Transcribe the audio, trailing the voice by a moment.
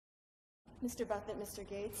Mr. Buffett, Mr.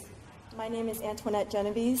 Gates. My name is Antoinette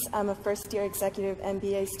Genovese. I'm a first-year executive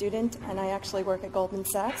MBA student, and I actually work at Goldman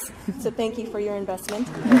Sachs. So thank you for your investment.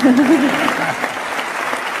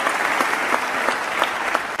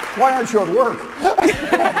 Why aren't you at work?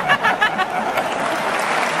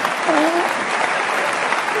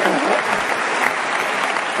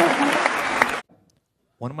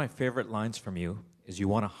 One of my favorite lines from you is you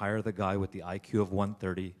want to hire the guy with the IQ of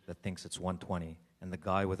 130 that thinks it's 120, and the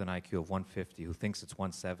guy with an IQ of 150 who thinks it's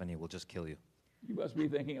 170 will just kill you. You must be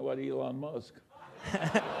thinking about Elon Musk.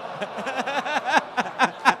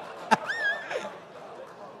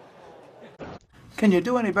 Can you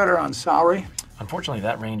do any better on salary? Unfortunately,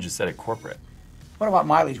 that range is set at corporate. What about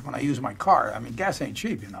mileage when I use my car? I mean, gas ain't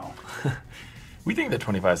cheap, you know. We think that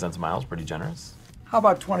 25 cents a mile is pretty generous. How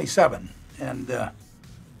about 27? And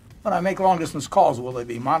when I make long-distance calls, will they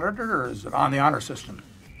be monitored, or is it on the honor system?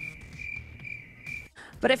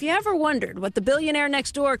 But if you ever wondered what the billionaire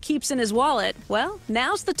next door keeps in his wallet, well,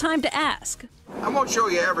 now's the time to ask. I won't show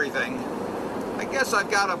you everything. I guess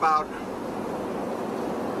I've got about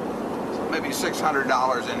maybe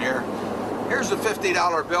 $600 in here. Here's a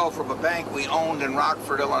 $50 bill from a bank we owned in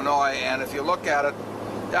Rockford, Illinois, and if you look at it,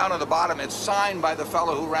 down at the bottom, it's signed by the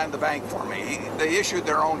fellow who ran the bank for me. They issued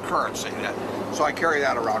their own currency, so I carry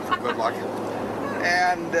that around for good luck.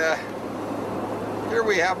 And here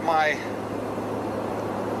we have my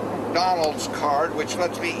McDonald's card, which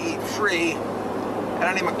lets me eat free at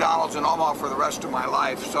any McDonald's in Omaha for the rest of my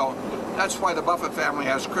life. So that's why the Buffett family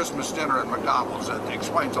has Christmas dinner at McDonald's. That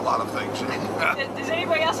explains a lot of things. Does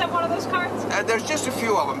anybody else have one of those cards? There's just a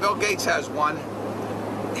few of them. Bill Gates has one.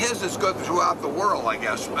 His is good throughout the world, I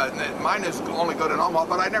guess. Mine is only good in Omaha,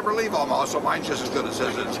 but I never leave Omaha, so mine's just as good as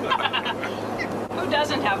his is. Who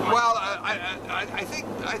doesn't have one? Well, I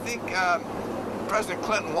think President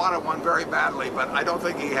Clinton wanted one very badly, but I don't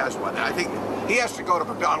think he has one. I think he has to go to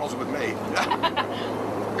McDonald's with me.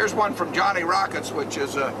 Here's one from Johnny Rockets, which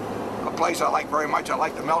is a place I like very much. I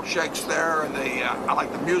like the milkshakes there, and I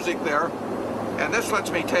like the music there. And this lets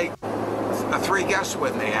me take the 3 guests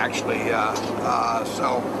with me, actually.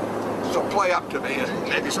 So play up to me, and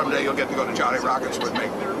maybe someday you'll get to go to Johnny Rockets with me.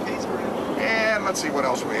 And let's see what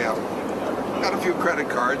else we have. Got a few credit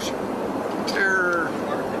cards.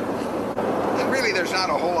 And really, there's not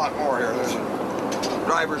a whole lot more here. There's a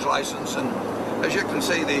driver's license, and as you can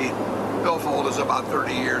see, the billfold is about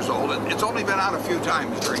 30 years old. It's only been out a few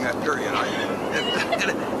times during that period.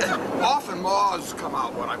 Often moths come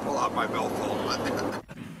out when I pull out my billfold.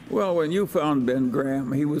 Well, when you found Ben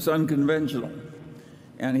Graham, he was unconventional,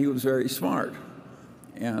 and he was very smart.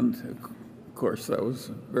 And, of course, that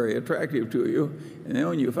was very attractive to you. And then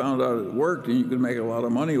when you found out it worked and you could make a lot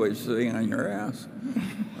of money while sitting on your ass,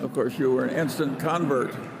 of course, you were an instant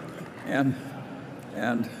convert. And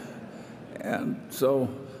so...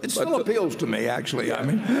 It still appeals to me, actually. Yeah. I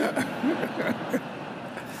mean...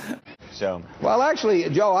 So, Well, actually,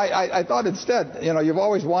 Joe, I thought instead, you've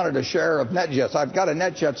always wanted a share of NetJets. I've got a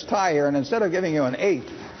NetJets tie here, and instead of giving you an 8,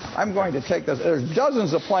 I'm going to take this. There's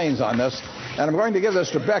dozens of planes on this, and I'm going to give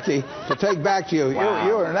this to Becky to take back to you. Wow.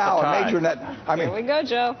 You are now a major net. Here we go,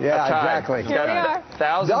 Joe. Yeah, exactly. Here we are.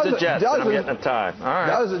 thousands of jets, and I'm getting a tie. All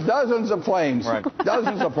right. Dozens of planes. Right.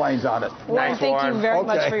 Dozens of planes on it. Warren, thank you very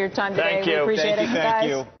much for your time today. Thank you. We appreciate it, Thank guys.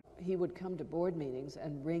 you. He would come to board meetings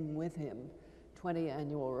and bring with him 20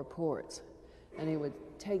 annual reports. And he would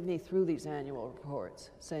take me through these annual reports,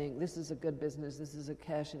 saying, this is a good business, this is a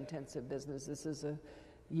cash-intensive business, this is a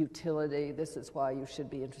utility, this is why you should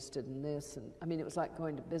be interested in this. And I mean, it was like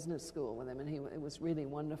going to business school with him, and it was really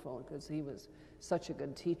wonderful because he was such a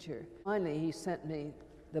good teacher. Finally, he sent me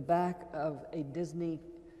the back of a Disney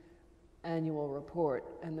annual report,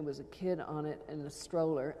 and there was a kid on it in a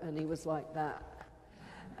stroller, and he was like that.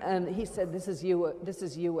 And he said, this is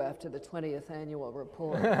you after the 20th annual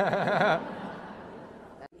report.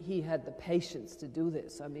 He had the patience to do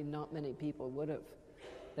this. I mean, not many people would have.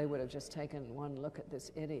 They would have just taken one look at this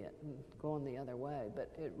idiot and gone the other way, but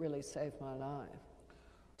it really saved my life.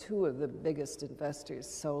 2 of the biggest investors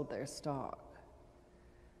sold their stock.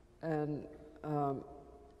 And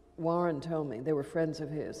Warren told me, they were friends of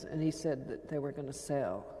his, and he said that they were going to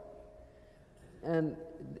sell. And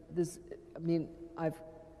this, I mean, I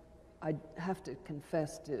have to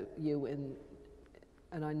confess to you, and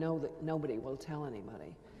I know that nobody will tell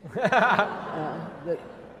anybody,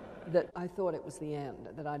 that I thought it was the end,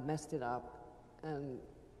 that I'd messed it up, and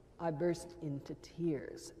I burst into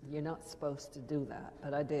tears. You're not supposed to do that,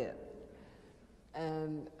 but I did.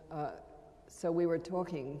 And so we were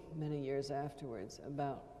talking many years afterwards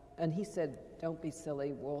about, and he said, don't be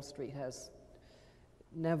silly, Wall Street has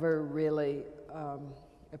never really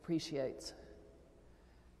appreciates.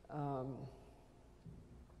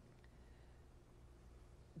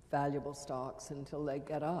 Valuable stocks until they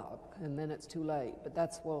get up, and then it's too late. But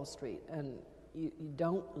that's Wall Street, and you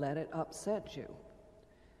don't let it upset you.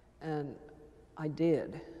 And I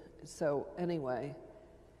did. So anyway,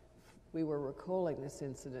 we were recalling this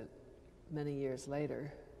incident many years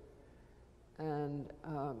later, and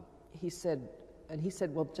he said,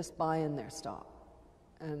 well, just buy in their stock.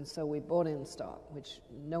 And so we bought in stock, which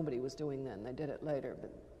nobody was doing then. They did it later,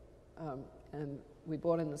 but and we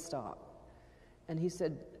bought in the stock. And he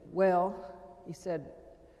said, well,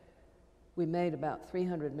 we made about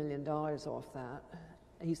 $300 million off that.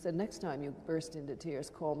 And he said, next time you burst into tears,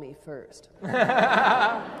 call me first.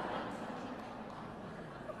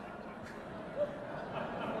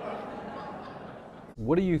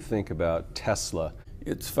 What do you think about Tesla?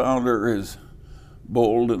 Its founder is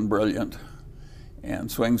bold and brilliant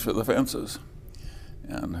and swings for the fences.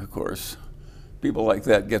 And of course, people like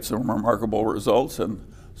that get some remarkable results,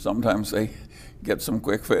 and sometimes they get some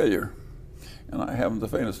quick failure. And I haven't the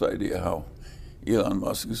faintest idea how Elon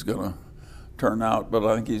Musk is going to turn out, but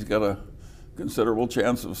I think he's got a considerable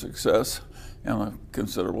chance of success and a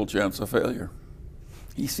considerable chance of failure.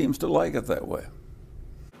 He seems to like it that way.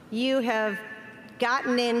 You have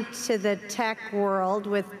gotten into the tech world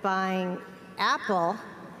with buying Apple.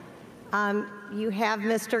 You have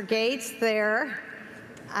Mr. Gates there.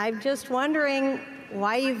 I'm just wondering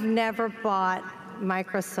why you've never bought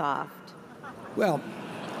Microsoft. Well,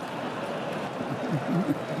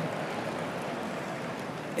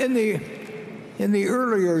 in the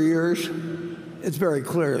earlier years, it's very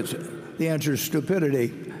clear. The answer is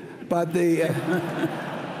stupidity. But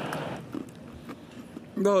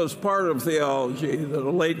Well, it's part of theology that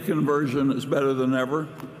a late conversion is better than ever.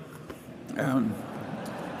 And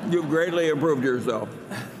you've greatly improved yourself.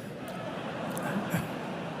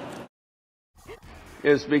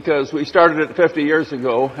 It's because we started it 50 years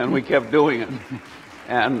ago and we kept doing it.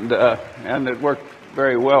 And it worked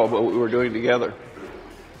very well, what we were doing together.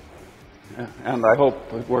 And I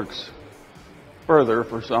hope it works further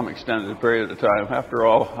for some extended period of time. After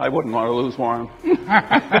all, I wouldn't want to lose Warren.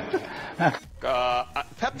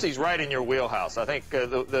 Pepsi's right in your wheelhouse. I think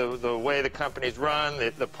the way the company's run,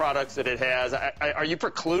 the products that it has. Are you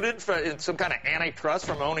precluded in some kind of antitrust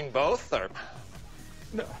from owning both? Or?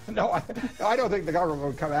 No, I don't think the government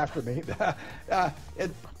would come after me.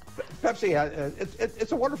 Pepsi,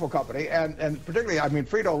 it's a wonderful company, and particularly, I mean,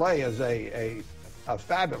 Frito-Lay is a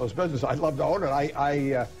fabulous business. I'd love to own it.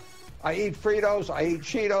 I eat Fritos, I eat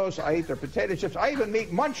Cheetos, I eat their potato chips. I even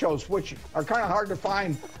eat Munchos, which are kind of hard to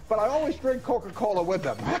find, but I always drink Coca-Cola with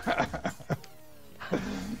them.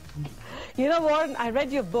 You know, Warren, I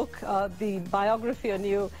read your book, the biography on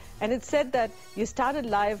you, and it said that you started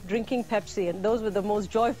life drinking Pepsi, and those were the most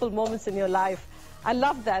joyful moments in your life. I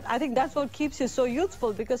love that. I think that's what keeps you so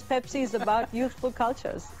youthful, because Pepsi is about youthful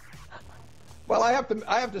cultures. Well, I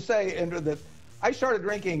have to say, Indra, that I started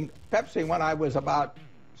drinking Pepsi when I was about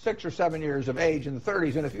 6 or 7 years of age in the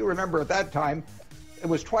 30s, and if you remember at that time, it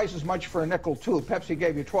was twice as much for a nickel too. Pepsi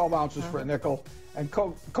gave you 12 ounces for a nickel, and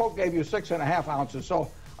Coke gave you 6.5 ounces. So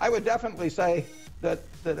I would definitely say that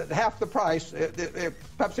at half the price,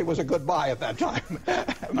 Pepsi was a good buy at that time,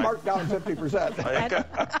 marked down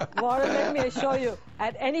 50%. Warren, let me assure you,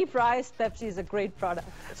 at any price, Pepsi is a great product.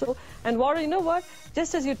 So, and Warren, you know what?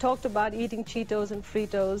 Just as you talked about eating Cheetos and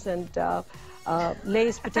Fritos and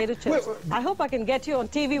Lay's potato chips, I hope I can get you on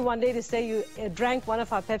TV one day to say you drank one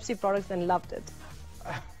of our Pepsi products and loved it.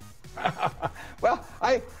 Well,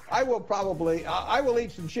 I will probably I will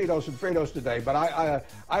eat some Cheetos and Fritos today, but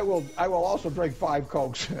I will also drink 5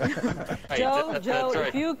 Cokes. Joe, right.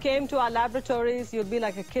 If you came to our laboratories, you'd be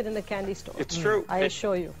like a kid in a candy store. It's true. I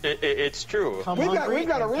assure you. It's true. We've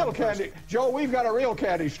got a real candy, Joe. We've got a real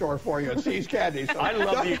candy store for you at See's Candy. So I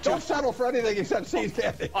love you. Don't settle for anything except See's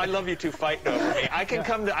Candy. I love you two fighting over me. I can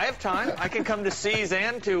come to. I have time. I can come to See's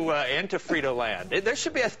and to Frito Land. There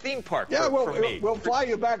should be a theme park for me. We'll fly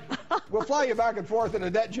you back. We'll fly you back and forth in a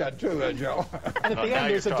jet too, Joe. And at the end,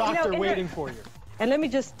 there's a doctor waiting for you. And let me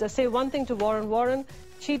just say one thing to Warren. Warren,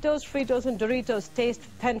 Cheetos, Fritos, and Doritos taste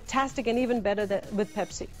fantastic and even better with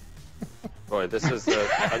Pepsi. Boy, this is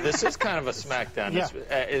kind of a smackdown. Yeah.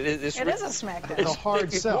 It is a smackdown. It's a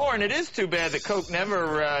hard sell. Warren, it is too bad that Coke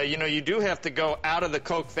never, you do have to go out of the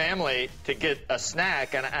Coke family to get a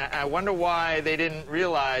snack, and I wonder why they didn't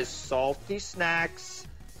realize salty snacks.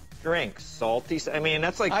 Drinks, salty. I mean,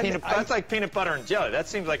 that's like peanut butter and jelly. That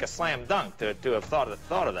seems like a slam dunk to have thought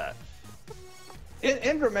of that.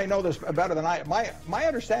 Indra may know this better than I. My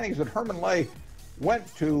understanding is that Herman Lay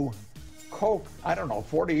went to Coke, I don't know,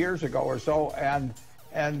 40 years ago or so, and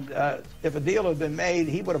And if a deal had been made,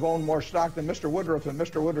 he would have owned more stock than Mr. Woodruff, and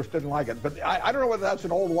Mr. Woodruff didn't like it. But I don't know whether that's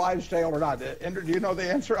an old wives' tale or not. Indra, do you know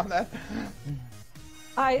the answer on that?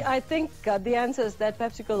 I think the answer is that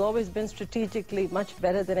PepsiCo's always been strategically much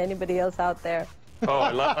better than anybody else out there. Oh,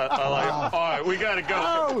 I like it. All right, we got to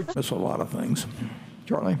go. Miss a lot of things.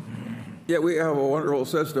 Charlie? Yeah, we have a wonderful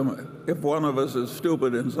system. If one of us is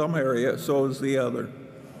stupid in some area, so is the other.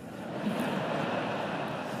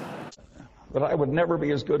 But I would never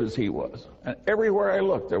be as good as he was. And everywhere I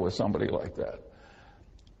looked, there was somebody like that.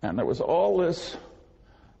 And there was all this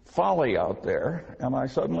folly out there, and I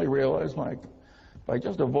suddenly realized, if I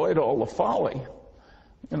just avoid all the folly,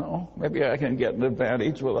 maybe I can get an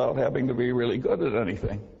advantage without having to be really good at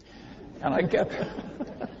anything. And I kept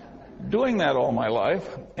doing that all my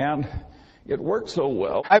life, and it worked so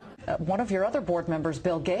well. One of your other board members,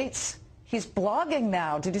 Bill Gates, he's blogging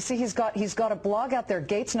now. Did you see he's got a blog out there,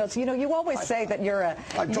 Gates Notes? You always say that you're a...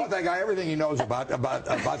 I taught that guy everything he knows about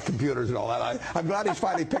computers and all that. I'm glad he's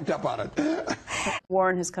finally picked up on it.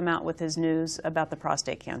 Warren has come out with his news about the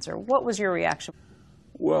prostate cancer. What was your reaction?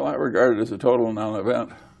 Well, I regard it as a total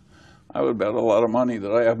non-event. I would bet a lot of money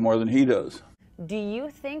that I have more than he does. Do you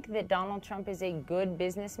think that Donald Trump is a good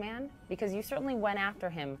businessman? Because you certainly went after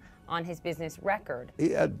him on his business record.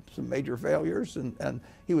 He had some major failures, and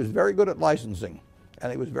he was very good at licensing,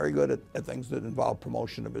 and he was very good at things that involved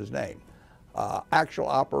promotion of his name. Actual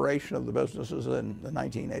operation of the businesses in the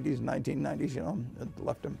 1980s and 1990s, it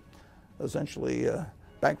left him essentially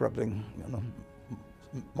bankrupting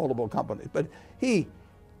multiple companies. But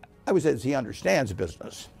I would say he understands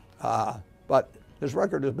business, but his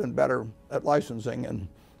record has been better at licensing and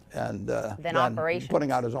than operations.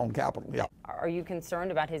 Putting out his own capital. Yeah. Are you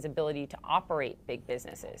concerned about his ability to operate big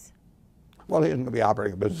businesses? Well, he isn't going to be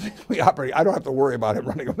operating a business. I don't have to worry about him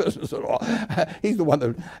running a business at all. He's the one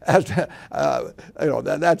that has to,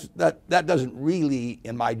 that doesn't really,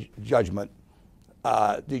 in my judgment,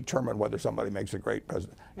 determine whether somebody makes a great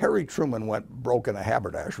president. Harry Truman went broke in a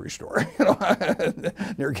haberdashery store,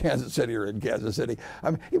 near Kansas City or in Kansas City.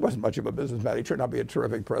 I mean, he wasn't much of a businessman. He turned out to be a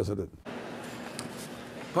terrific president.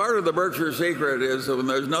 Part of the Berkshire secret is that when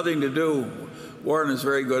there's nothing to do, Warren is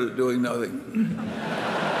very good at doing nothing.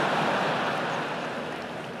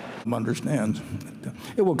 Understands.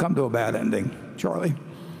 It will come to a bad ending. Charlie?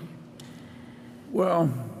 Well,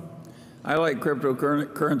 I like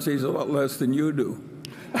cryptocurrencies a lot less than you do.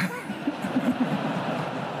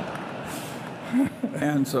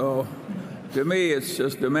 And so, to me, it's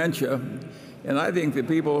just dementia. And I think the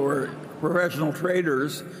people who are professional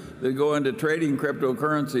traders that go into trading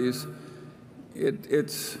cryptocurrencies,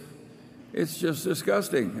 it's just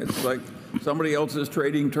disgusting. It's like somebody else is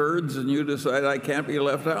trading turds and you decide I can't be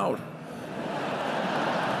left out.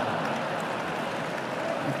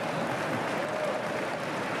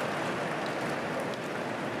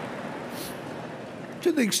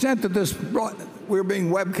 To the extent that we're being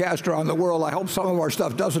webcast around the world, I hope some of our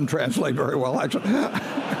stuff doesn't translate very well, actually.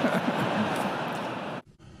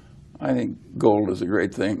 I think gold is a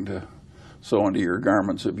great thing to sew into your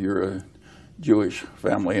garments if you're a Jewish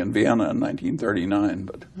family in Vienna in 1939,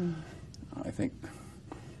 but I think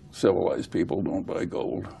civilized people don't buy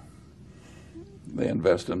gold. They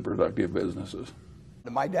invest in productive businesses.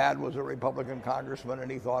 My dad was a Republican congressman, and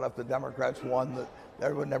he thought if the Democrats won that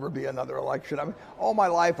there would never be another election. I mean, all my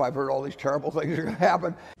life I've heard all these terrible things are going to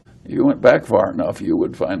happen. If you went back far enough, you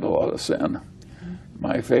would find a lot of sin.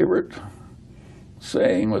 My favorite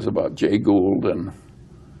saying was about Jay Gould and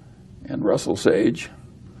Russell Sage.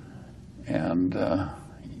 And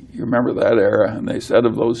you remember that era, and they said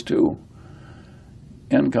of those two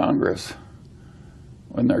in Congress,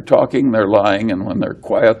 when they're talking, they're lying, and when they're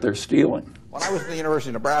quiet, they're stealing. When I was at the University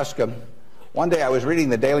of Nebraska, one day I was reading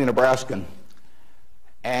the Daily Nebraskan,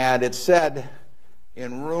 and it said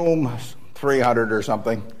in room 300 or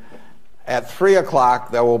something, at 3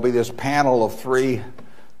 o'clock there will be this panel of 3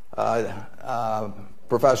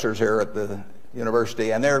 professors here at the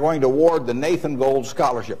university, and they're going to award the Nathan Gold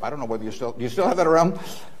Scholarship. I don't know whether you still have that around.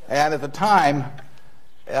 And at the time,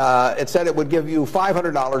 it said it would give you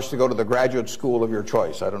 $500 to go to the graduate school of your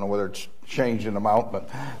choice. I don't know whether it's changed in amount,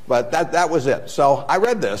 but that was it. So I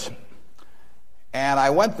read this, and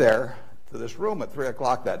I went there to this room at 3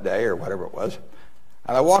 o'clock that day, or whatever it was,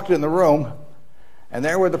 and I walked in the room, and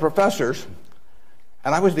there were the professors,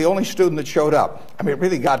 and I was the only student that showed up. I mean, it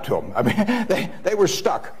really got to them. I mean, they were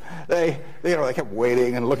stuck. They kept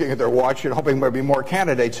waiting and looking at their watch and hoping there'd be more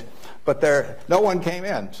candidates, but no one came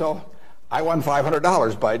in. So I won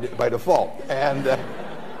 $500 by default, and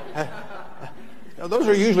those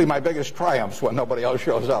are usually my biggest triumphs when nobody else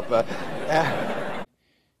shows up.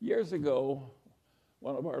 Years ago,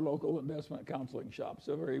 one of our local investment counseling shops,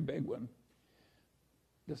 a very big one.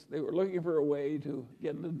 They were looking for a way to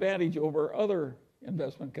get an advantage over other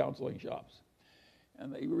investment counseling shops.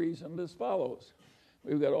 And they reasoned as follows.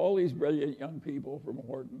 We've got all these brilliant young people from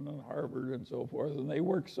Wharton and Harvard and so forth, and they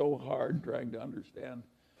work so hard trying to understand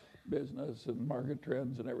business and market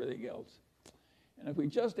trends and everything else. And if we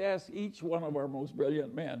just ask each one of our most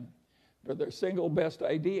brilliant men for their single best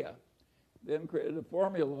idea, then created a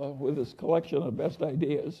formula with this collection of best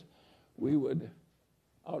ideas, we would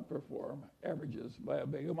outperform averages by a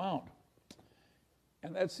big amount.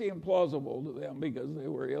 And that seemed plausible to them because they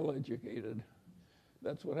were ill-educated.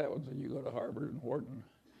 That's what happens when you go to Harvard and Wharton.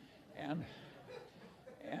 And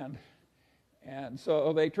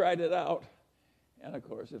so they tried it out, and of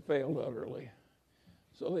course it failed utterly.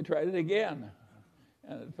 So they tried it again,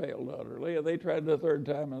 and it failed utterly, and they tried it a third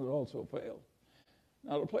time, and it also failed.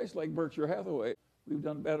 Now, at a place like Berkshire Hathaway, we've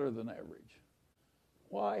done better than average.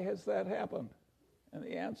 Why has that happened? And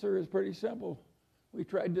the answer is pretty simple. We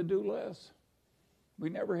tried to do less. We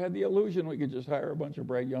never had the illusion we could just hire a bunch of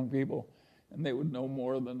bright young people and they would know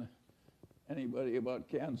more than anybody about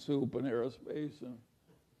canned soup and aerospace and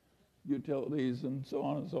utilities and so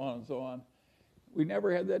on and so on and so on. We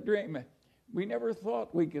never had that dream. We never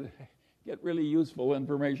thought we could get really useful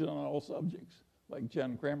information on all subjects, like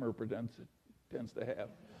Jen Kramer tends to have.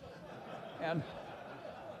 And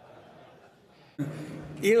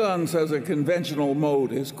Elon says a conventional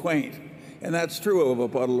moat is quaint, and that's true of a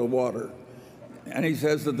puddle of water. And he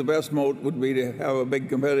says that the best moat would be to have a big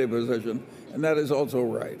competitive position, and that is also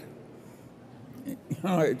right. You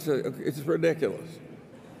know, it's ridiculous.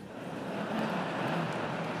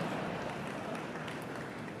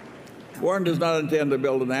 Warren does not intend to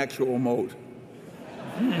build an actual moat.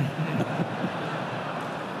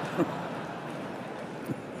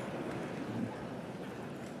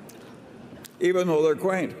 Even though they're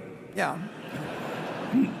quaint. Yeah.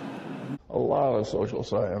 A lot of social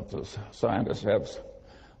scientists have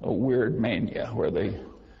a weird mania where they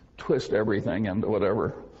twist everything into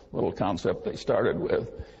whatever little concept they started with.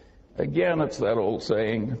 Again, it's that old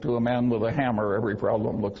saying, to a man with a hammer, every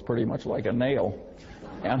problem looks pretty much like a nail.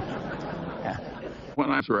 And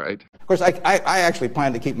when I'm right. Of course, I actually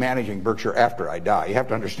plan to keep managing Berkshire after I die. You have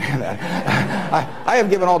to understand that. I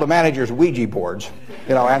have given all the managers Ouija boards,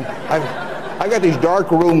 you know, and I've got these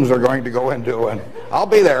dark rooms they're going to go into, and I'll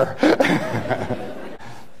be there.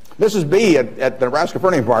 Mrs. B at the Nebraska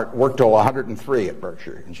Furniture Mart worked till 103 at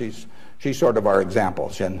Berkshire, and she's sort of our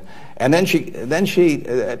example. And then she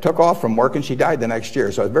took off from work, and she died the next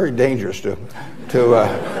year. So it's very dangerous to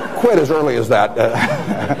quit as early as that.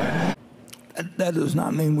 That does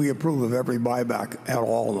not mean we approve of every buyback at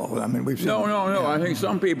all, though. I mean, we've seen No. I think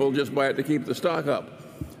some people just buy it to keep the stock up,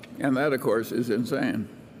 and that, of course, is insane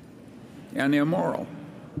and immoral.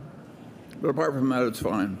 But apart from that, it's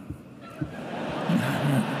fine.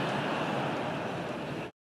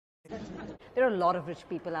 There are a lot of rich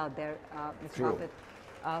people out there, Mr. Buffett,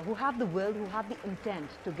 who have the will, who have the intent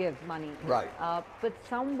to give money. Right. But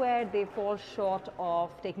somewhere they fall short of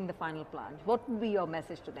taking the final plunge. What would be your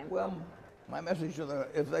message to them? Well, my message to them,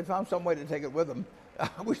 if they found some way to take it with them,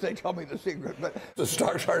 I wish they'd tell me the secret, but the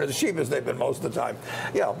stocks aren't as cheap as they've been most of the time.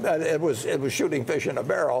 Yeah, it was shooting fish in a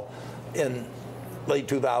barrel in late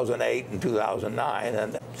 2008 and 2009,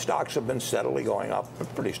 and stocks have been steadily going up,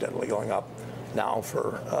 pretty steadily going up now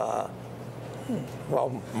for,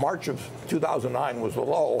 well, March of 2009 was the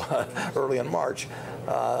low, early in March.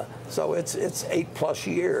 So it's 8+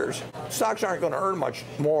 years. Stocks aren't going to earn much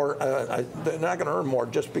more. They're not going to earn more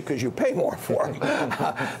just because you pay more for them.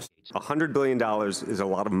 $100 billion is a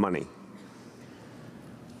lot of money.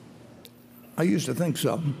 I used to think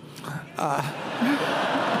so.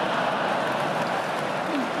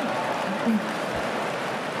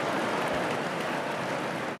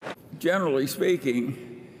 Generally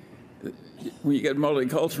speaking, when you get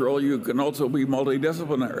multicultural, you can also be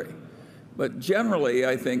multidisciplinary. But generally,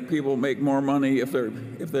 I think people make more money if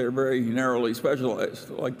they're very narrowly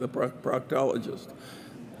specialized, like the proctologist,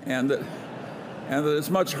 and that it's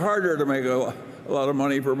much harder to make a lot of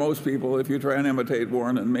money for most people if you try and imitate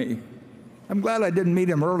Warren and me. I'm glad I didn't meet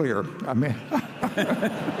him earlier. I mean.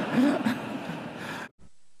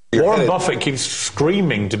 Warren Buffett keeps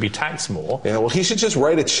screaming to be taxed more. Yeah, well, he should just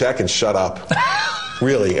write a check and shut up.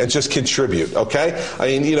 Really, and just contribute, okay? I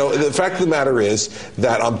mean, you know, the fact of the matter is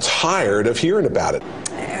that I'm tired of hearing about it.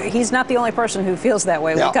 He's not the only person who feels that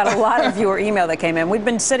way. We've got a lot of viewer email that came in. We've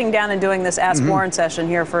been sitting down and doing this Ask Warren session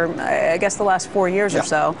here for, I guess, the last 4 years or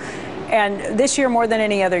so. And this year, more than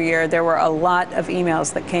any other year, there were a lot of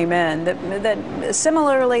emails that came in that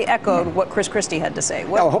similarly echoed what Chris Christie had to say.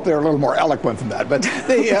 I hope they're a little more eloquent than that. But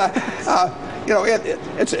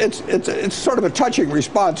it's sort of a touching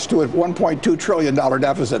response to a $1.2 trillion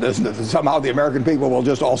deficit, isn't it? That somehow the American people will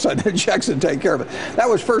just all send in checks and take care of it. That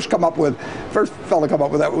was first fellow to come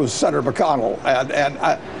up with that was Senator McConnell, and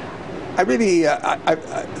I really.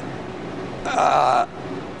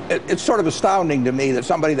 It's sort of astounding to me that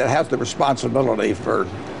somebody that has the responsibility for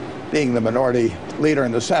being the minority leader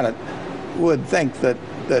in the Senate would think that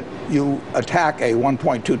you attack a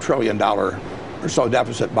 $1.2 trillion or so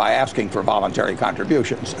deficit by asking for voluntary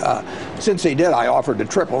contributions. Since he did, I offered to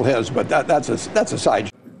triple his, but that's a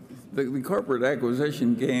side. The corporate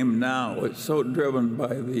acquisition game now is so driven by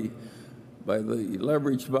the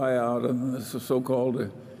leveraged buyout and the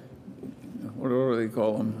so-called what do they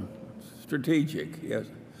call them? Strategic, yes.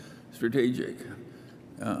 Strategic.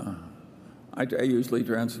 I usually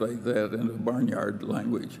translate that into barnyard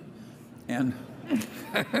language. And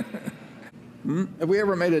have we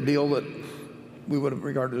ever made a deal that we would have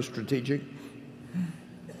regarded as strategic?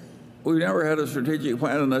 We've never had a strategic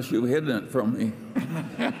plan unless you've hidden it from me.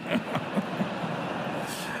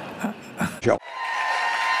 Joe.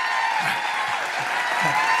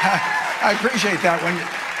 I appreciate that.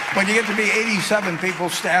 When you get to be 87 people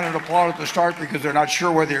stand and applaud at the start because they're not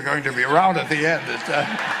sure whether you're going to be around at the end.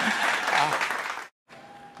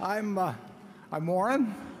 I'm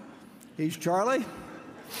Warren. He's Charlie.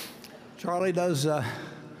 Charlie does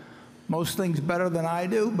most things better than I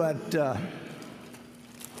do, but this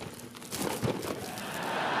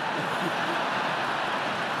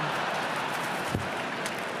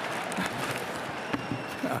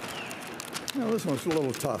one's a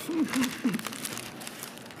little tough.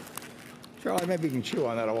 Charlie, maybe you can chew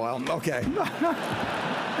on that a while. Okay.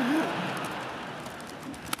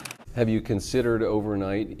 Have you considered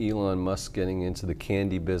overnight Elon Musk getting into the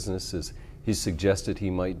candy business as he suggested he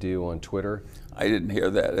might do on Twitter? I didn't hear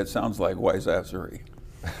that. It sounds like wiseassery.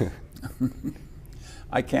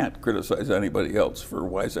 I can't criticize anybody else for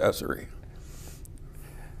wiseassery.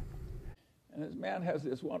 And this man has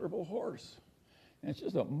this wonderful horse. And it's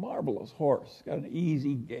just a marvelous horse. It's got an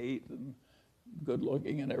easy gait and good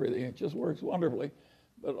looking and everything. It just works wonderfully.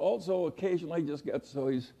 But also occasionally just gets so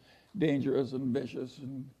he's dangerous and vicious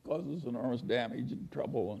and causes enormous damage and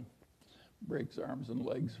trouble and breaks arms and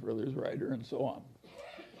legs for his rider and so on.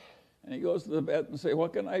 And he goes to the vet and say,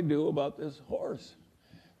 what can I do about this horse?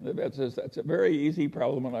 And the vet says, that's a very easy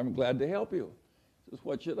problem and I'm glad to help you. He says,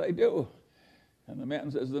 what should I do? And the man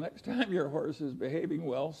says, the next time your horse is behaving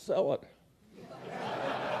well, sell it.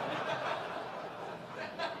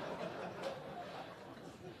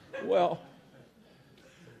 Well,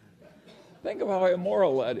 think of how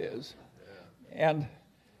immoral that is. And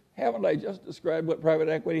haven't I just described what private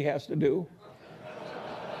equity has to do?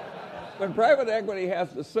 When private equity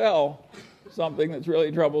has to sell something that's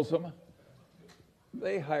really troublesome,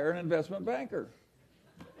 they hire an investment banker.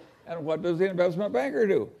 And what does the investment banker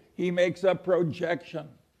do? He makes a projection.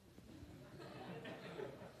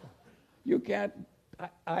 You can't,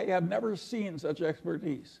 I have never seen such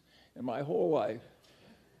expertise in my whole life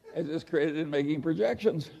as is created in making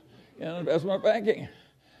projections in investment banking.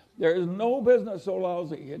 There is no business so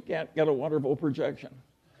lousy it can't get a wonderful projection.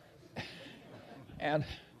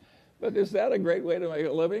 But is that a great way to make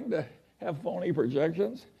a living, to have phony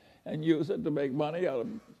projections and use it to make money out of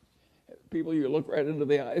people you look right into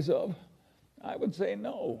the eyes of? I would say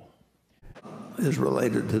no. Is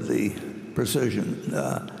related to the precision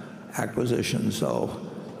acquisition. So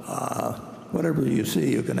whatever you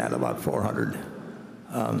see, you can add about 400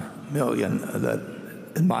 million. That,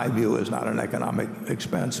 in my view, is not an economic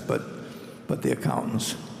expense, but the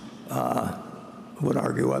accountants would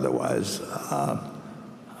argue otherwise.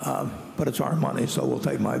 But it's our money, so we'll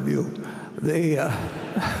take my view. It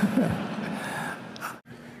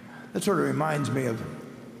sort of reminds me of,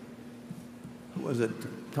 was it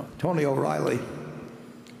Tony O'Reilly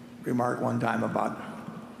remarked one time about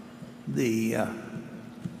the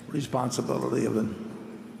responsibility of a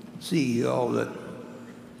CEO, that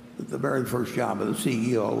the very first job of the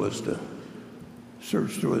CEO was to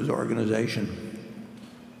search through his organization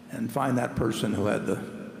and find that person who had the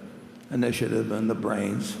initiative and the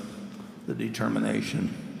brains, the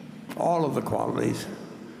determination, all of the qualities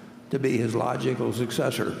to be his logical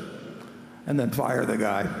successor, and then fire the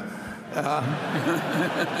guy.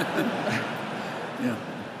 Yeah.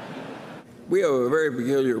 We have a very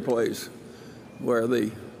peculiar place where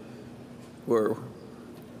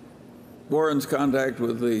Warren's contact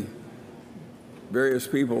with the various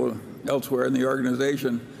people elsewhere in the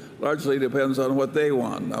organization largely depends on what they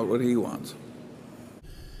want, not what he wants.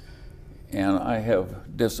 And I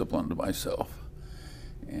have disciplined myself.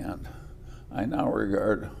 And I now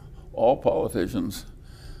regard all politicians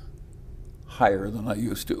higher than I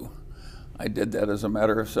used to. I did that as a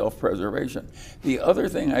matter of self-preservation. The other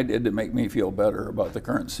thing I did to make me feel better about the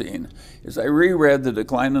current scene is I reread The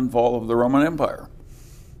Decline and Fall of the Roman Empire.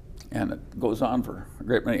 And it goes on for a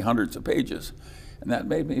great many hundreds of pages. And that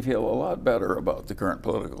made me feel a lot better about the current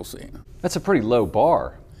political scene. That's a pretty low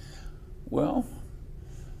bar. Well,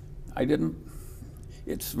 I didn't.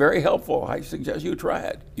 It's very helpful. I suggest you try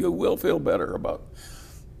it. You will feel better about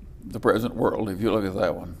the present world if you look at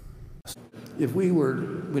that one. If we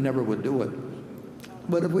never would do it.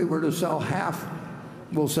 But if we were to sell half,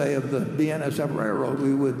 we'll say, of the BNSF Railroad,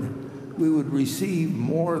 we would receive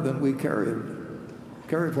more than we carried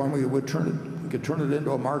for, and we could turn it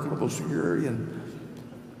into a marketable security, and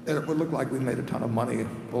it would look like we made a ton of money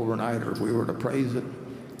overnight. Or if we were to appraise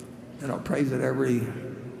it every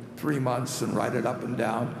 3 months and write it up and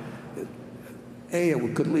down.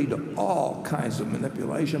 It could lead to all kinds of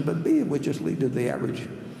manipulation, but B, it would just lead to the average,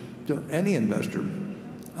 to any investor,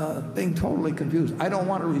 being totally confused. I don't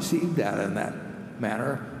want to receive data in that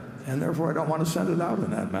manner, and therefore I don't want to send it out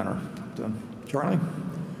in that manner. So, Charlie?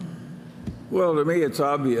 Well, to me, it's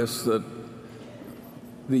obvious that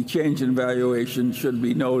the change in valuation should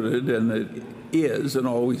be noted, and it is and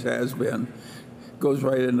always has been, goes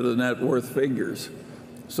right into the net worth figures.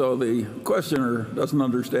 So the questioner doesn't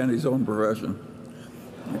understand his own profession.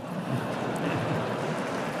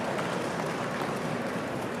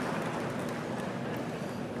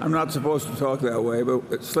 I'm not supposed to talk that way, but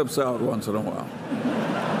it slips out once in a while.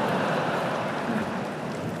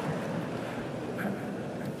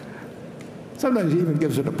 Sometimes he even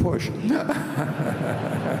gives it a push.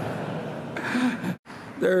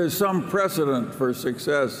 There is some precedent for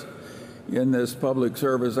success in this public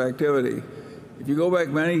service activity. If you go back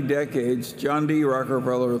many decades, John D.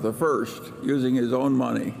 Rockefeller I, using his own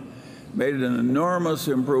money, made an enormous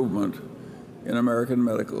improvement in American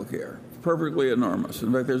medical care. Perfectly enormous.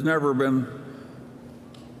 In fact, there's never been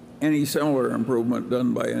any similar improvement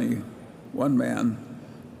done by any one man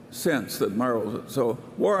since that marvels it. So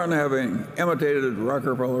Warren, having imitated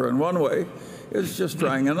Rockefeller in one way, is just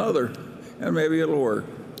trying another, and maybe it'll work.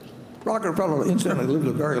 Rockefeller incidentally lived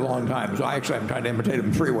a very long time, so I'm trying to imitate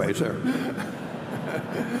him 3 ways there.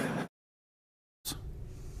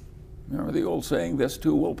 Remember the old saying, this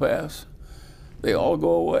too will pass? They all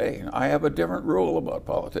go away. I have a different rule about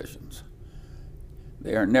politicians.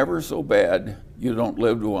 They are never so bad you don't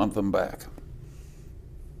live to want them back.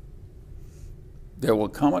 There will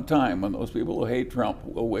come a time when those people who hate Trump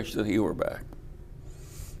will wish that he were back.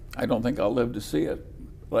 I don't think I'll live to see it,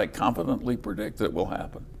 but I confidently predict that it will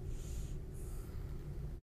happen.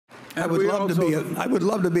 I would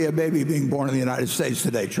love to be a baby being born in the United States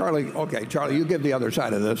today. Charlie, okay, Charlie, you give the other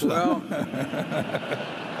side of this. Well,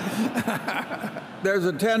 there's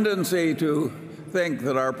a tendency to think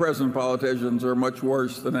that our present politicians are much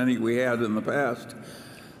worse than any we had in the past.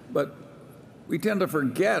 But we tend to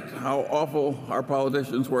forget how awful our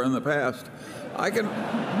politicians were in the past. I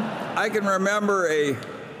can remember a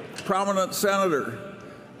prominent senator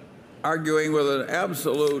arguing with an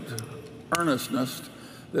absolute earnestness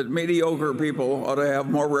that mediocre people ought to have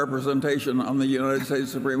more representation on the United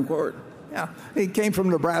States Supreme Court. Yeah, he came from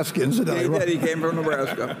Nebraska, incidentally. He did, he came from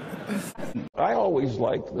Nebraska. I always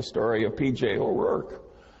liked the story of P.J. O'Rourke,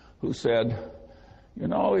 who said, you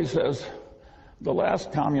know, he says, the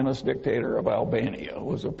last communist dictator of Albania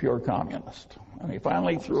was a pure communist. And he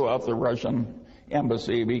finally threw out the Russian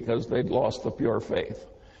embassy because they'd lost the pure faith.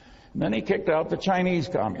 And then he kicked out the Chinese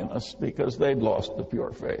communists because they'd lost the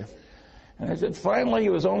pure faith. And he said, finally, he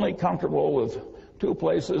was only comfortable with 2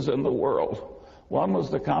 places in the world. One was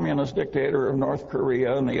the communist dictator of North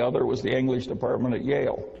Korea, and the other was the English department at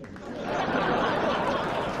Yale.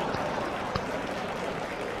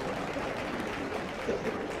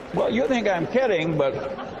 Well, you think I'm kidding, but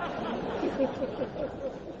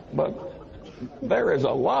there is a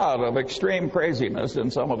lot of extreme craziness in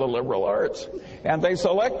some of the liberal arts, and they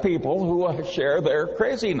select people who share their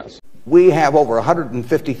craziness. We have over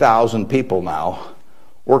 150,000 people now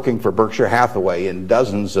working for Berkshire Hathaway in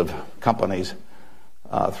dozens of companies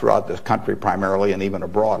throughout this country primarily, and even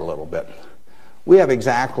abroad a little bit. We have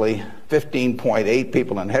exactly 15.8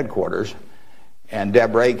 people in headquarters, and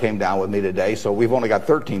Deb Ray came down with me today, so we've only got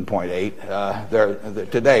 13.8 there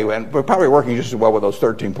today, and we're probably working just as well with those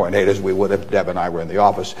 13.8 as we would if Deb and I were in the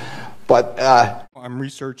office. But I'm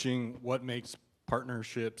researching what makes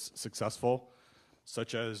partnerships successful,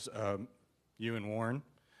 such as you and Warren,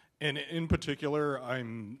 and in particular,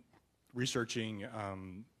 I'm researching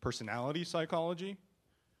personality psychology.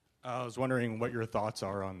 I was wondering what your thoughts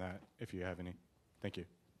are on that, if you have any. Thank you.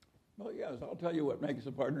 Well, yes, I'll tell you what makes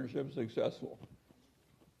a partnership successful.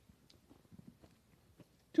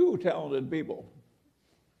 Two talented people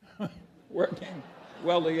working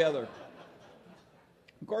well together.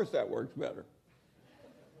 Of course, that works better.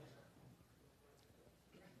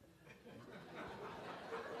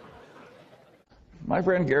 My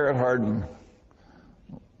friend Garrett Hardin,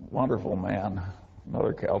 wonderful man,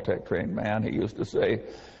 another Caltech trained man, he used to say,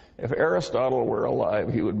 if Aristotle were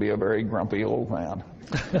alive, he would be a very grumpy old man.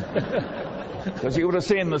 Because he would have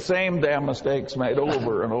seen the same damn mistakes made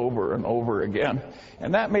over and over and over again.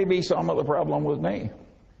 And that may be some of the problem with me.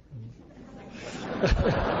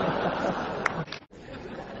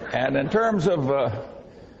 And in terms of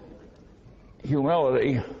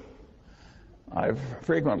humility, I've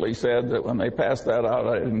frequently said that when they passed that out,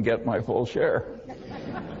 I didn't get my full share.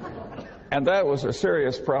 And that was a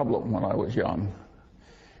serious problem when I was young.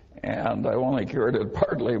 And I only cured it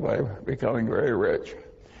partly by becoming very rich.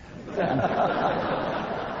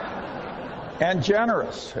 And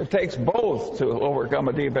generous. It takes both to overcome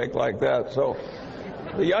a defect like that. So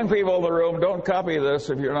the young people in the room, don't copy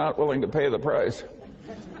this if you're not willing to pay the price.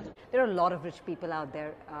 There are a lot of rich people out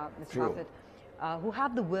there, Mr. Buffett, who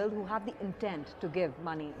have the will, who have the intent to give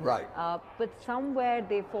money. Right. But somewhere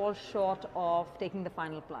they fall short of taking the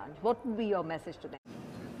final plunge. What would be your message to them?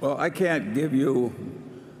 Well, I can't give you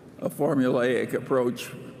a formulaic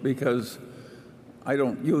approach because I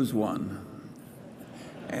don't use one.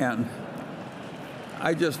 And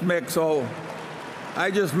I just mix all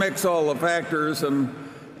the factors,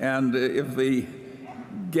 and if the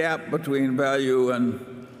gap between value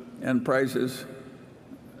and price is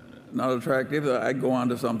not attractive, I go on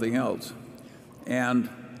to something else. And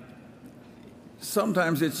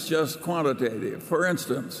sometimes it's just quantitative. For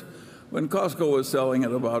instance, when Costco was selling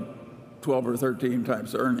at about 12 or 13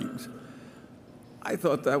 times earnings, I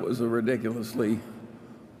thought that was a ridiculously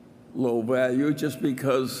low value just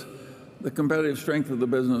because the competitive strength of the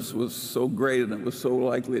business was so great and it was so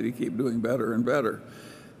likely to keep doing better and better.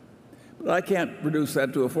 But I can't reduce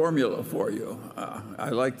that to a formula for you. I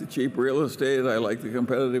like the cheap real estate. I like the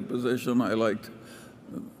competitive position. I liked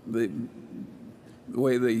the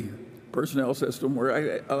way the personnel system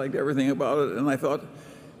worked. I liked everything about it. And I thought,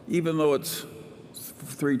 even though it's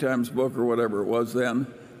 3 times book or whatever it was then,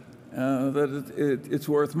 that it's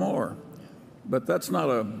worth more. But that's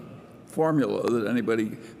not a formula that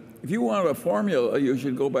anybody... If you want a formula, you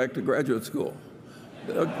should go back to graduate school.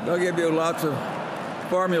 They'll give you lots of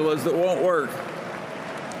formulas that won't work.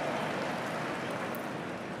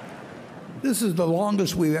 This is the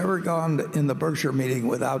longest we've ever gone in the Berkshire meeting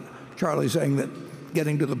without Charlie saying that,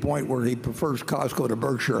 getting to the point where he prefers Costco to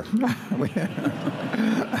Berkshire.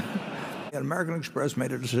 And American Express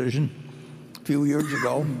made a decision a few years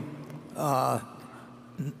ago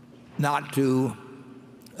not to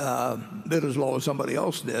bid as low as somebody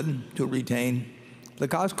else did to retain the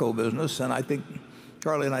Costco business. And I think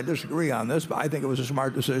Charlie and I disagree on this, but I think it was a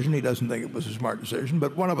smart decision. He doesn't think it was a smart decision,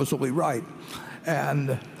 but one of us will be right.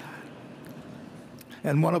 And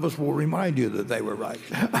one of us will remind you that they were right.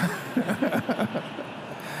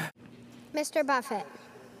 Mr. Buffett,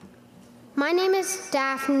 my name is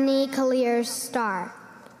Daphne Kalir Starr.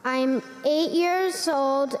 I'm 8 years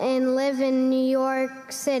old and live in New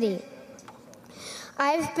York City.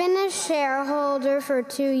 I've been a shareholder for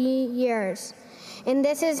 2 years, and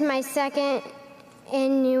this is my second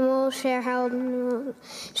annual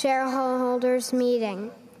shareholders meeting.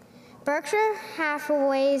 Berkshire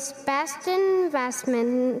Hathaway's best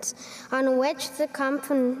investments on which the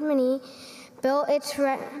company built its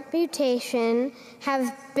reputation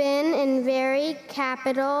have been in very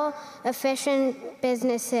capital-efficient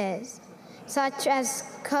businesses, such as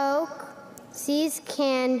Coke, See's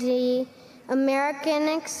Candy, American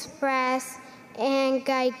Express, and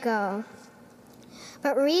Geico.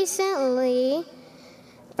 But recently,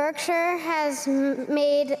 Berkshire has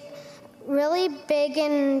made really big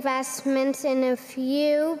investments in a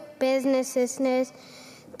few businesses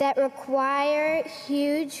that require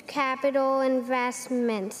huge capital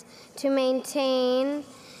investments to maintain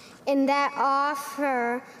and that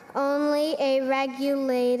offer only a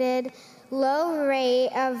regulated low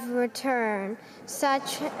rate of return,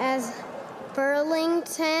 such as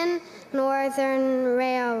Burlington Northern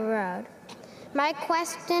Railroad. My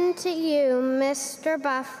question to you, Mr.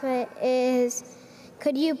 Buffett, is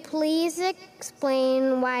could you please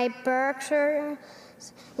explain why Berkshire's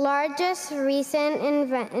largest recent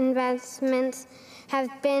investments have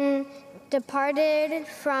been departed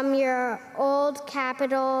from your old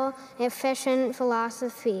capital-efficient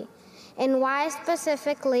philosophy? And why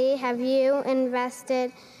specifically have you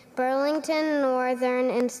invested Burlington Northern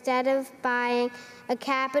instead of buying a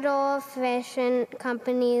capital-efficient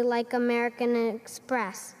company like American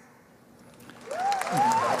Express?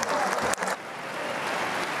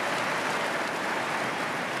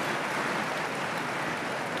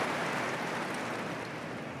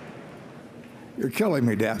 You're killing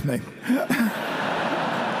me, Daphne.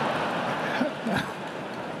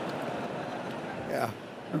 Yeah.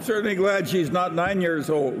 I'm certainly glad she's not 9 years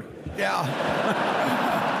old. Yeah.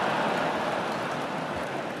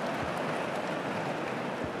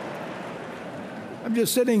 I'm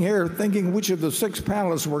just sitting here thinking which of the 6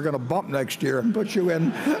 panelists we're going to bump next year and put you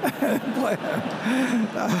in.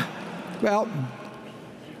 Well,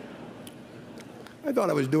 I thought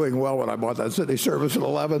I was doing well when I bought that city service at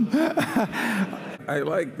 11. I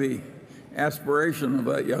like the aspiration of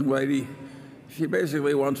that young lady. She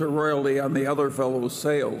basically wants a royalty on the other fellow's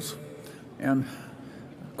sales. And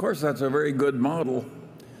of course, that's a very good model.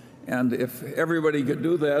 And if everybody could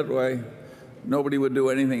do that, why, nobody would do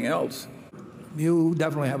anything else. You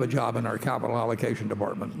definitely have a job in our capital allocation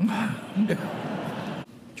department.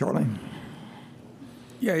 Charlie?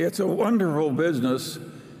 Yeah, it's a wonderful business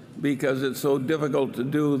because it's so difficult to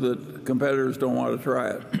do that competitors don't want to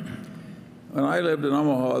try it. When I lived in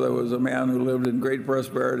Omaha, there was a man who lived in great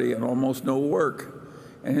prosperity and almost no work,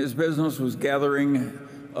 and his business was gathering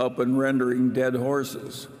up and rendering dead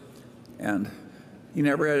horses, and he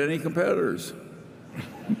never had any competitors.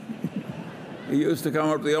 He used to come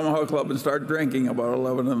up to the Omaha Club and start drinking about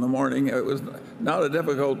 11 in the morning. It was not a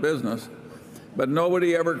difficult business, but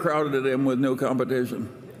nobody ever crowded him with new competition.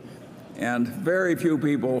 And very few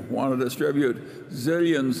people want to distribute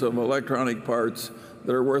zillions of electronic parts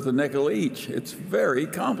that are worth a nickel each. It's very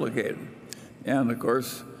complicated. And of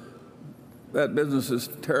course, that business is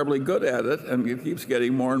terribly good at it, and it keeps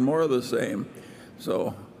getting more and more of the same.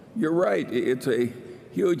 So you're right, it's a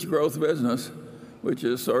huge growth business, which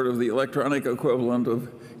is sort of the electronic equivalent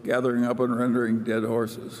of gathering up and rendering dead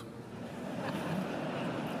horses.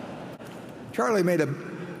 Charlie made a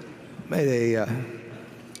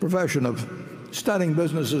profession of studying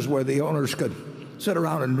businesses where the owners could sit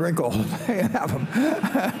around and drink all day and have them.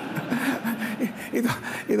 he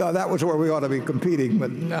thought that was where we ought to be competing,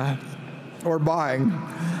 but or buying.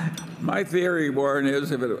 My theory, Warren,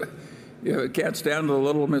 is if it can't stand a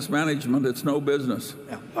little mismanagement, it's no business.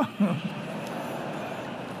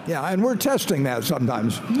 Yeah, and we're testing that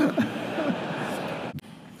sometimes.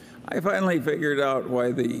 I finally figured out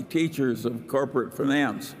why the teachers of corporate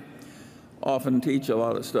finance often teach a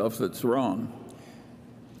lot of stuff that's wrong.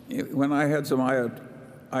 When I had some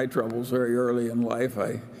eye troubles very early in life,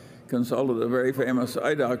 I consulted a very famous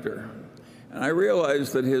eye doctor, and I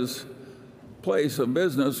realized that his place of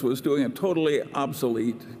business was doing a totally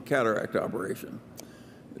obsolete cataract operation.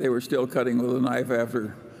 They were still cutting with a knife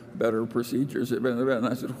after better procedures had been invented.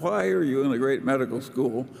 And I said, why are you in a great medical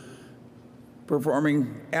school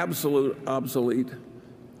performing absolute obsolete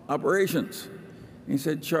operations? He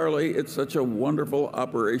said, Charlie, it's such a wonderful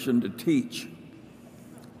operation to teach.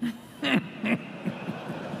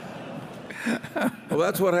 Well,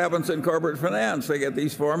 that's what happens in corporate finance. They get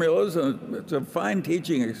these formulas, and it's a fine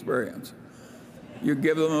teaching experience. You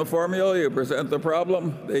give them a formula, you present the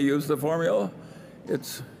problem, they use the formula.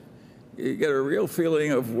 You get a real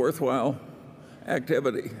feeling of worthwhile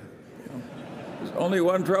activity. There's only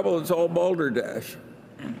one trouble, it's all balderdash.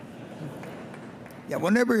 Yeah,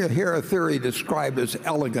 whenever you hear a theory described as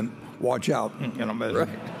elegant, watch out. Right.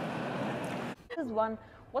 This is one.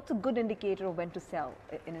 What's a good indicator of when to sell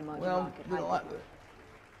in an emerging market? Well,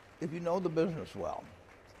 if you know the business well,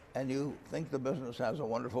 and you think the business has a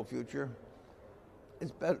wonderful future,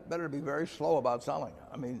 it's better to be very slow about selling.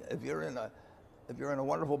 I mean, if you're in a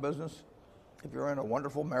wonderful business, if you're in a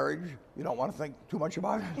wonderful marriage, you don't want to think too much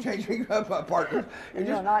about changing partners.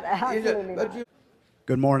 Absolutely not.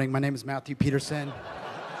 Good morning. My name is Matthew Peterson.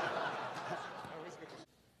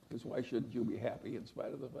 Because why shouldn't you be happy in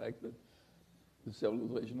spite of the fact that the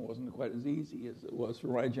civilization wasn't quite as easy as it was for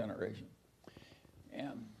my generation?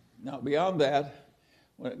 And now beyond that,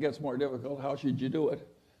 when it gets more difficult, how should you do it?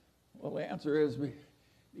 Well, the answer is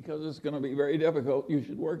because it's going to be very difficult, you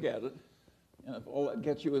should work at it. And if all that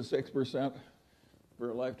gets you is 6% for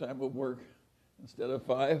a lifetime of work instead of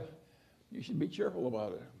 5%, you should be cheerful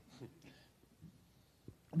about it.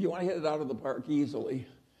 If you want to hit it out of the park easily,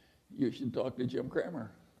 you should talk to Jim Cramer.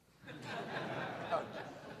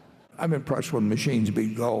 I'm impressed when machines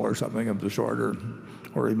beat Go or something of the sort,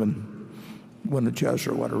 or even win the chess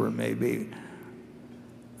or whatever it may be.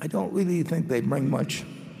 I don't really think they bring much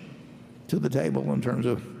to the table in terms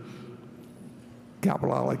of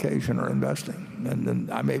capital allocation or investing. And then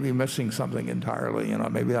I may be missing something entirely. You know,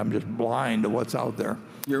 maybe I'm just blind to what's out there.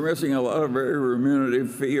 You're missing a lot of very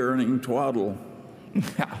remunerative fee-earning twaddle.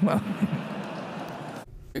 Yeah, well.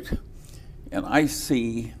 And I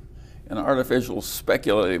see an artificial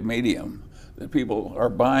speculative medium that people are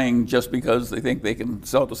buying just because they think they can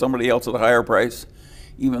sell to somebody else at a higher price,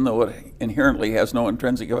 even though it inherently has no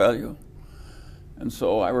intrinsic value. And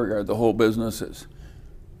so I regard the whole business as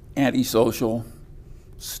antisocial,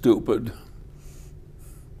 stupid,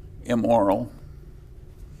 immoral.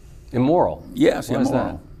 Immoral? Yes, Why immoral. is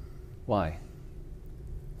that? Why?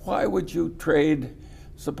 Why would you trade?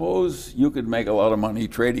 Suppose you could make a lot of money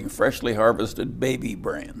trading freshly harvested baby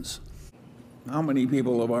brains. How many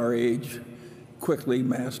people of our age quickly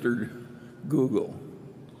mastered Google?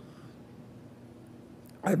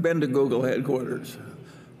 I've been to Google headquarters.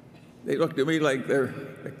 They look to me like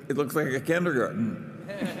it looks like a kindergarten.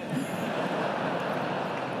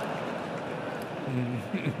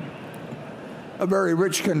 A very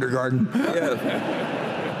rich kindergarten. Yes.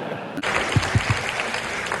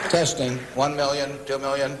 Testing. 1 million, 2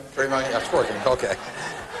 million, 3 million. That's working. Okay.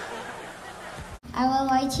 I would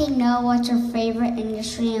like to know what's your favorite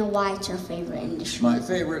industry and why it's your favorite industry. My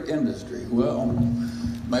favorite industry? Well,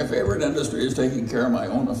 my favorite industry is taking care of my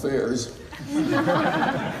own affairs.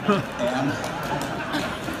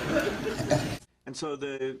 And so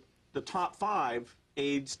the top 5,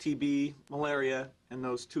 AIDS, TB, malaria, and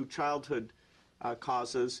those 2 childhood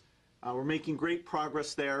causes, we're making great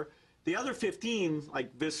progress there. The other 15,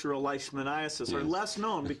 like visceral leishmaniasis, are less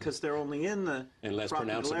known because they're only in the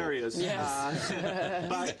tropical areas. Yes.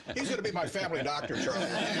 But he's going to be my family doctor, Charlie.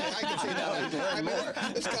 I can see that. I mean,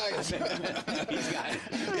 this guy is. He's got it.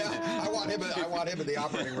 Yeah, I want him in the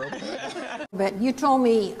operating room. But you told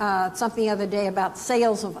me something the other day about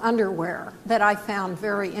sales of underwear that I found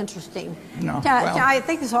very interesting. No, well, I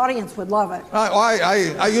think this audience would love it.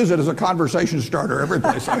 I use it as a conversation starter every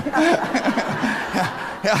place.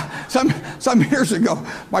 Yeah, some years ago,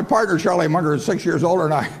 my partner, Charles Munger, is 6 years older,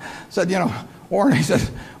 and I said, you know, Warren, he said,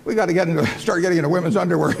 we got to start getting into women's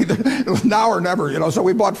underwear. It was now or never, you know, so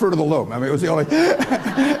we bought Fruit of the Loom. I mean, it was the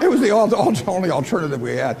only alternative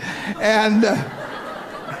we had. And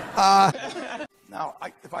now,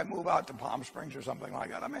 if I move out to Palm Springs or something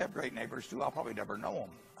like that, I may have great neighbors, too. I'll probably never know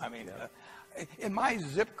them. I mean, in my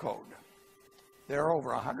zip code, there are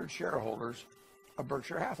over 100 shareholders of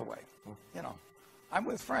Berkshire Hathaway, you know. I'm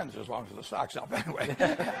with friends as long as the stock's up anyway.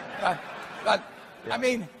 But I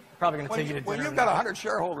mean, probably going to take you to dinner. When you've got 100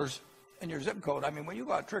 shareholders in your zip code, I mean, when you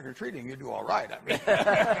go out trick-or-treating, you do all right. I mean.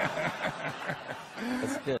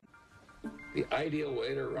 That's good. The ideal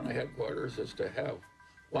way to run a headquarters is to have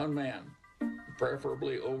one man,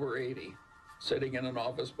 preferably over 80, sitting in an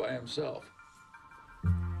office by himself.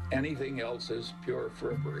 Anything else is pure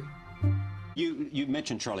frippery. You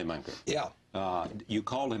mentioned Charlie Munger. Yeah. You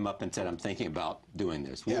called him up and said, I'm thinking about doing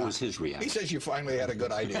this. What was his reaction? He says you finally had a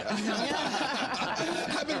good idea.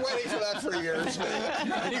 I've been waiting for that for years.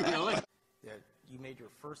 Did he really? Yeah, you made your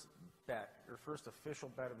first bet, your first official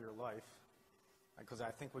bet of your life, because I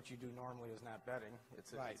think what you do normally is not betting.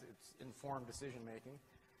 It's informed decision making.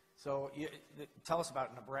 So tell us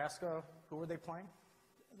about Nebraska. Who were they playing?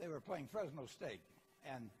 They were playing Fresno State.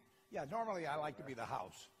 And, yeah, normally I like to be the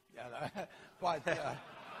house. Yeah, but...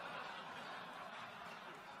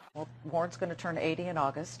 Well, Warren's going to turn 80 in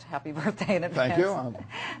August. Happy birthday in advance. Thank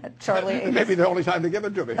you. Charlie. Maybe the only time to give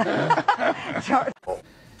it to me.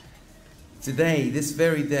 Today, this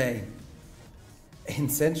very day, in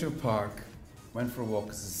Central Park, went for a walk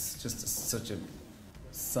because it's just such a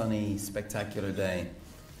sunny, spectacular day.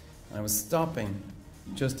 And I was stopping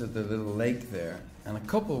just at the little lake there, and a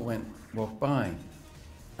couple walked by.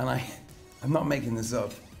 And I'm not making this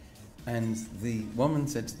up. And the woman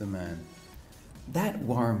said to the man, "That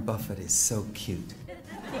Warren Buffett is so cute."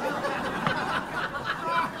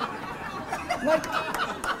 Like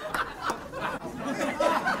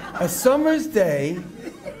a summer's day,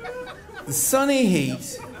 the sunny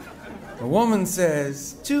heat, a woman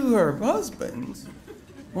says to her husband,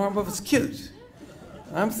 "Warren Buffett's cute."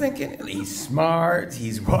 I'm thinking, he's smart,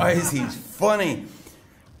 he's wise, he's funny.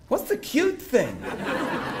 What's the cute thing?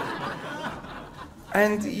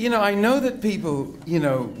 And, you know, I know that people, you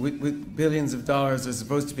know, with billions of dollars are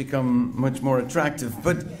supposed to become much more attractive,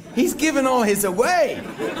 but he's given all his away.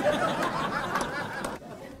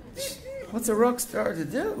 What's a rock star to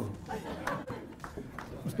do?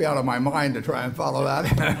 Must be out of my mind to try and follow that.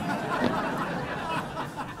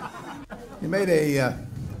 You made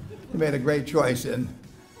a great choice in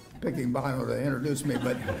picking Bono to introduce me,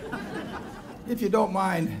 but if you don't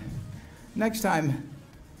mind, next time,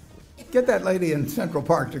 Get that lady in Central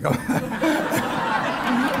Park to go.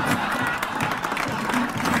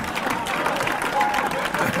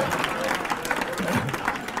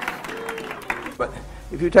 But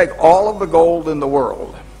if you take all of the gold in the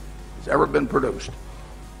world that's ever been produced, it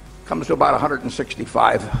comes to about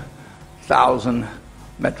 165,000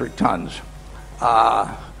 metric tons.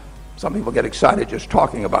 Some people get excited just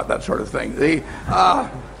talking about that sort of thing.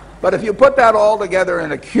 But if you put that all together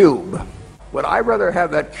in a cube, would I rather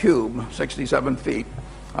have that cube, 67 feet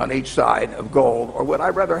on each side of gold, or would I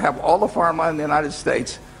rather have all the farmland in the United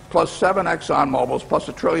States plus 7 Exxon Mobils plus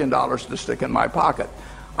 $1 trillion to stick in my pocket?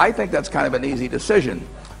 I think that's kind of an easy decision.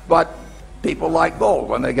 But people like gold.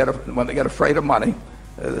 When they get afraid of money,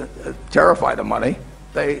 terrified of money,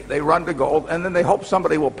 they run to gold, and then they hope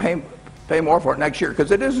somebody will pay more for it next year,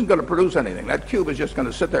 because it isn't going to produce anything. That cube is just going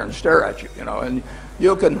to sit there and stare at you, you know. And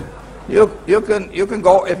you can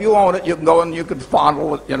go, if you own it, you can go and you can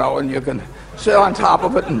fondle it, you know, and you can sit on top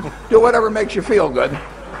of it and do whatever makes you feel good.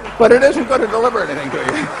 But it isn't going to deliver anything to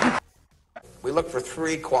you. We look for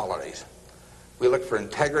 3 qualities. We look for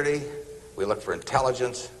integrity, we look for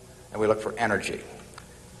intelligence, and we look for energy.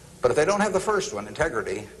 But if they don't have the first one,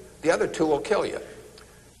 integrity, the other 2 will kill you.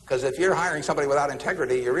 Because if you're hiring somebody without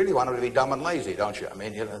integrity, you really want them to be dumb and lazy, don't you? I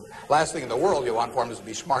mean, the last thing in the world you want for them is to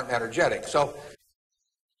be smart and energetic. So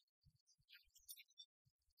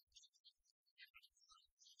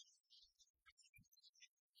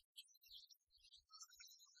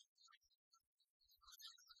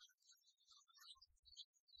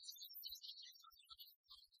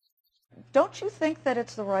Don't you think that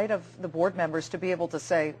it's the right of the board members to be able to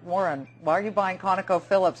say, Warren, why are you buying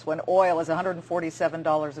ConocoPhillips when oil is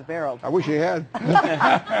 $147 a barrel? I wish he had. The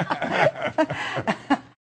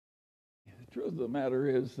truth of the matter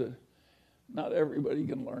is that not everybody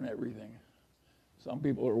can learn everything. Some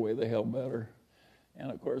people are way the hell better.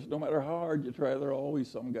 And of course, no matter how hard you try, there's always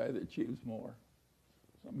some guy that achieves more,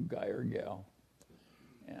 some guy or gal.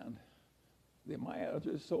 And my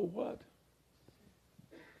answer is, so what?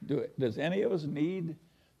 Does any of us need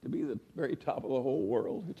to be the very top of the whole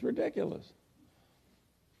world? It's ridiculous.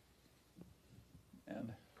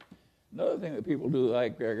 And another thing that people do that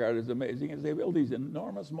I regard as amazing is they build these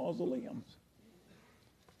enormous mausoleums.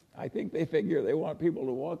 I think they figure they want people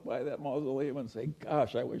to walk by that mausoleum and say,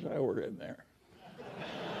 gosh, I wish I were in there.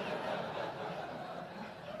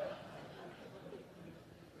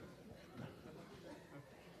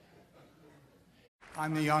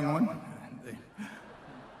 I'm the young one.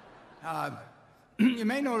 You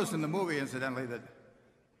may notice in the movie, incidentally, that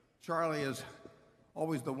Charlie is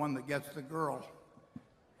always the one that gets the girl.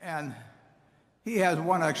 And he has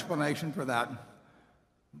one explanation for that,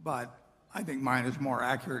 but I think mine is more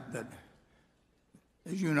accurate. That,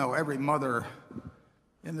 as you know, every mother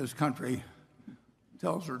in this country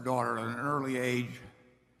tells her daughter at an early age,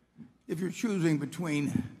 if you're choosing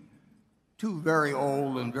between 2 very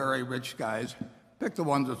old and very rich guys, pick the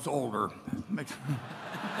one that's older.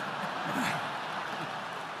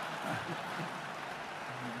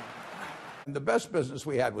 The best business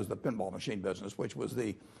we had was the pinball machine business, which was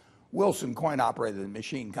the Wilson coin-operated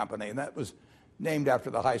machine company, and that was named after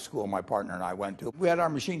the high school my partner and I went to. We had our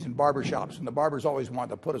machines in barber shops, and the barbers always wanted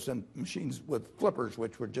to put us in machines with flippers,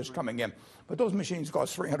 which were just coming in. But those machines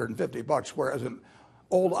cost $350, whereas an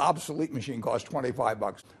old obsolete machine cost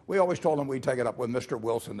 $25. We always told them we'd take it up with Mr.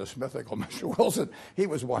 Wilson, the mythical Mr. Wilson. He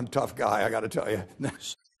was one tough guy, I got to tell you.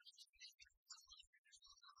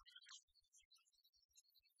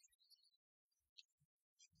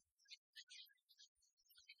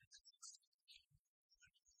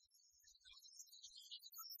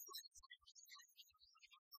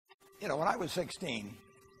 You know, when I was 16,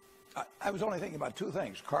 I was only thinking about 2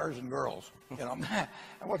 things, cars and girls. You know, I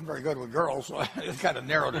wasn't very good with girls, so it kind of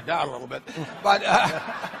narrowed it down a little bit. But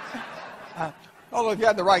although if you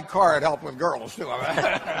had the right car, it helped with girls, too.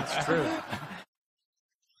 That's true.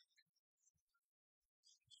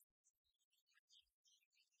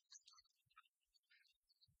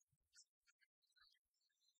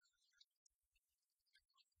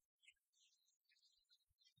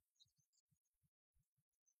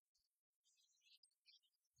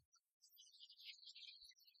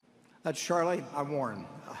 That's Charlie. I'm Warren.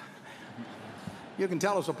 You can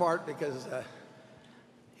tell us apart because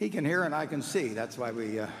he can hear and I can see. That's why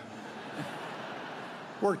we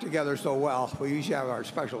work together so well. We usually have our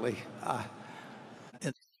specialty.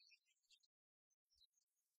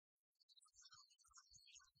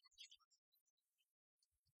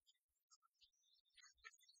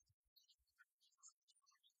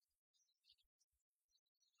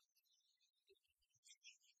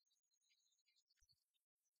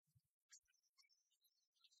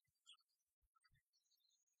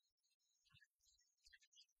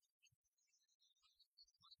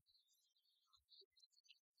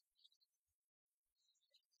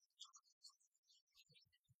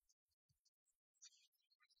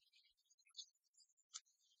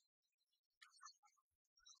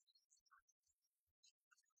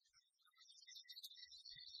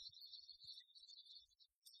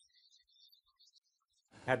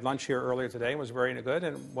 Had lunch here earlier today. It was very good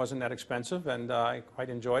and it wasn't that expensive, and I quite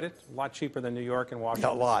enjoyed it. A lot cheaper than New York and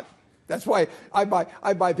Washington. A lot. That's why I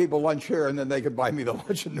buy people lunch here, and then they can buy me the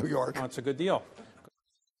lunch in New York. Oh, it's a good deal.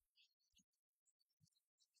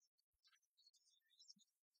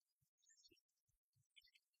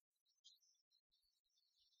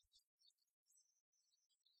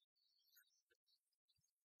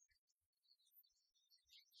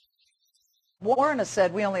 Warren has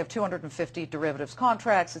said we only have 250 derivatives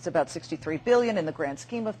contracts. It's about 63 billion in the grand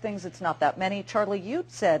scheme of things. It's not that many. Charlie, you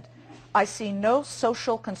said, I see no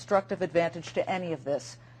social constructive advantage to any of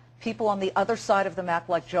this. People on the other side of the map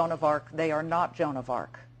like Joan of Arc, they are not Joan of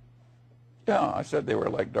Arc. Yeah, I said they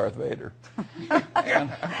were like Darth Vader.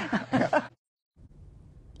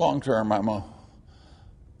 Long term, I'm a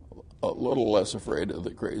little less afraid of the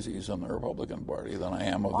crazies in the Republican Party than I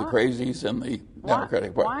am of the crazies in the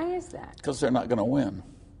Democratic Party. Why is that? Because they're not going to win.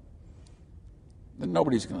 Then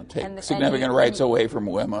nobody's going to take significant rights away from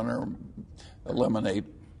women or eliminate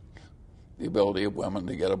the ability of women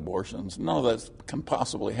to get abortions. None of that can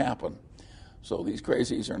possibly happen. So these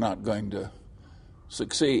crazies are not going to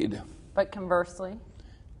succeed. But conversely?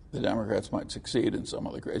 The Democrats might succeed in some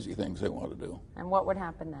of the crazy things they want to do. And what would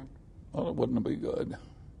happen then? Well, it wouldn't be good.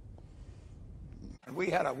 We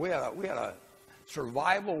had a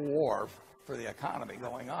survival war for the economy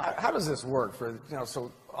going on. How does this work for,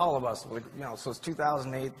 so all of us, so it's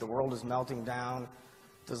 2008, the world is melting down.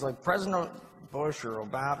 Does President Bush or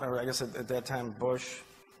Obama, or I guess at that time Bush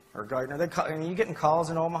or Gardner, are you getting calls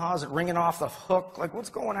in Omaha? Is it ringing off the hook? What's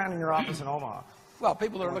going on in your office in Omaha? Well,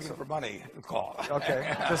 people are looking for money to call.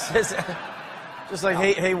 Okay. Just like,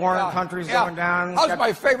 hey, Warren, country's going down. How's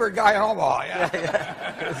my favorite guy in Omaha?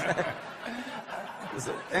 Yeah.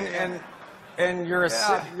 And your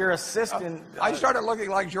assistant. I started looking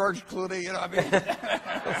like George Clooney, I mean.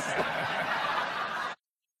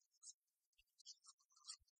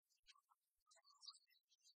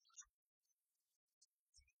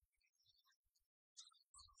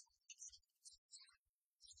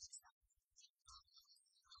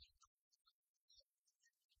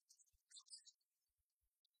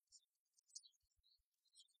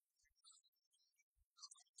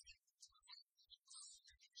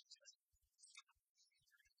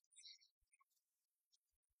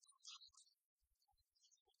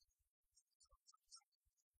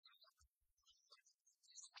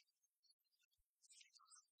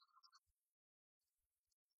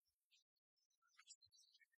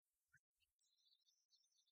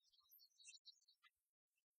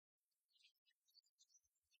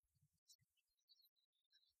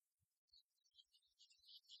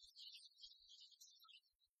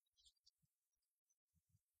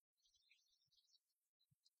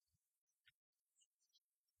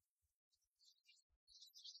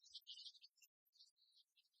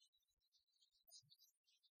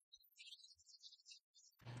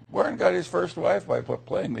 Warren got his first wife by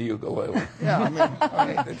playing the ukulele. Yeah, I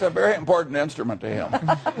mean, it's a very important instrument to him.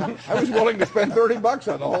 I was willing to spend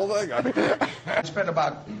 $30 on the whole thing. I mean, I spent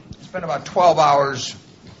about 12 hours,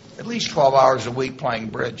 at least 12 hours a week playing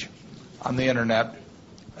bridge on the internet.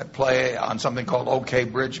 I play on something called OK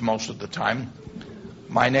Bridge most of the time.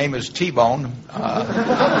 My name is T-Bone.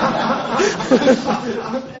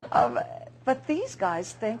 But these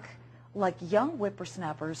guys think like young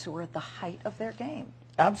whippersnappers who are at the height of their game.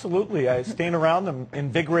 Absolutely. Staying around them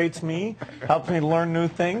invigorates me, helps me learn new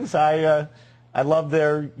things. I love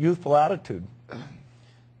their youthful attitude.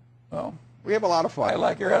 Well, we have a lot of fun. I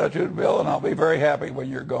like your attitude, Bill, and I'll be very happy when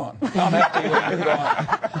you're gone. I'm happy when you're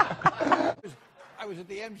gone. I was at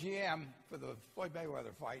the MGM for the Floyd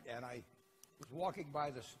Mayweather fight, and I was walking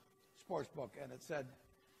by the sports book, and it said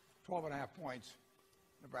 12.5 points,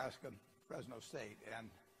 Nebraska, Fresno State, and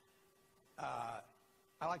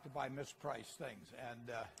I like to buy mispriced things,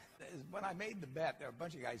 and when I made the bet, there a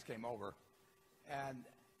bunch of guys came over, and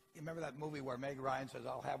you remember that movie where Meg Ryan says,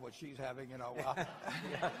 "I'll have what she's having," Well,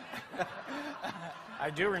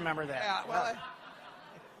 I do remember that. Yeah, well,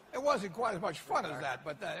 it wasn't quite as much fun as that,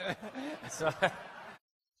 but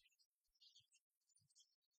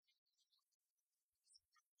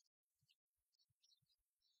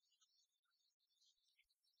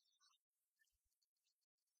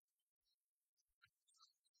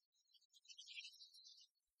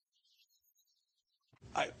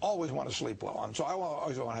I always want to sleep well, and so I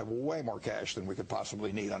always want to have way more cash than we could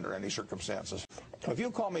possibly need under any circumstances. If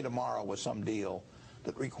you call me tomorrow with some deal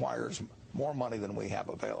that requires more money than we have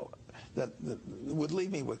available, that would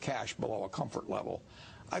leave me with cash below a comfort level,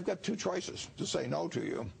 I've got two choices: to say no to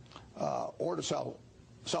you, or to sell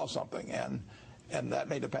something. And that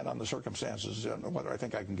may depend on the circumstances and whether I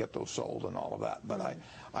think I can get those sold and all of that. But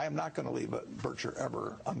I am not going to leave Berkshire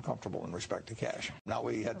ever uncomfortable in respect to cash. Now,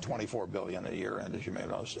 we had $24 billion a year, and as you may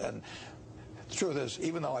know, and the truth is,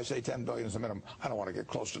 even though I say $10 billion is the minimum, I don't want to get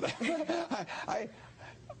close to that.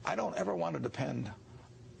 I don't ever want to depend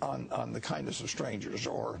on the kindness of strangers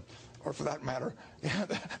or for that matter,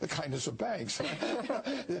 the kindness of banks.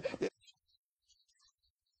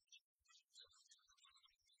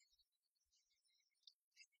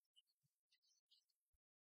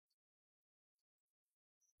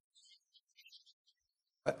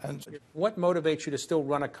 What motivates you to still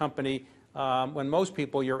run a company when most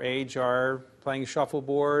people your age are playing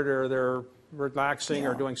shuffleboard or they're relaxing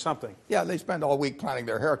or doing something? Yeah, they spend all week planning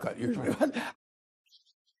their haircut usually.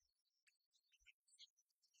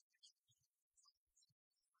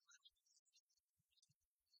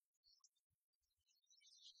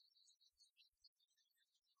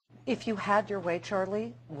 If you had your way,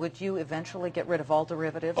 Charlie, would you eventually get rid of all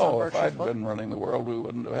derivatives on Oh, if Berkshire's I'd book? been running the world, we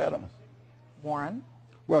wouldn't have had them. Warren?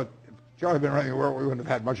 Well, if Charlie had been running the world, we wouldn't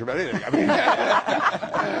have had much of anything. I mean,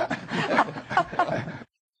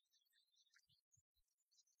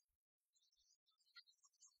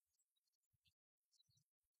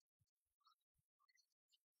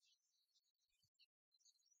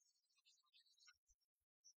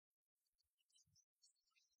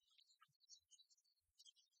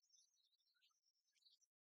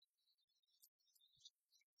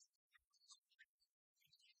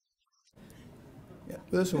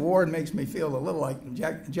 This award makes me feel a little like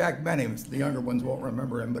Jack Benny. The younger ones won't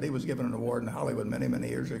remember him, but he was given an award in Hollywood many, many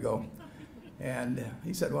years ago. And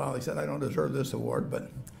he said, well, I don't deserve this award,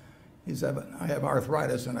 but he said, but I have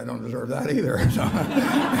arthritis and I don't deserve that either. So,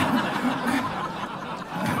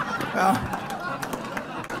 well,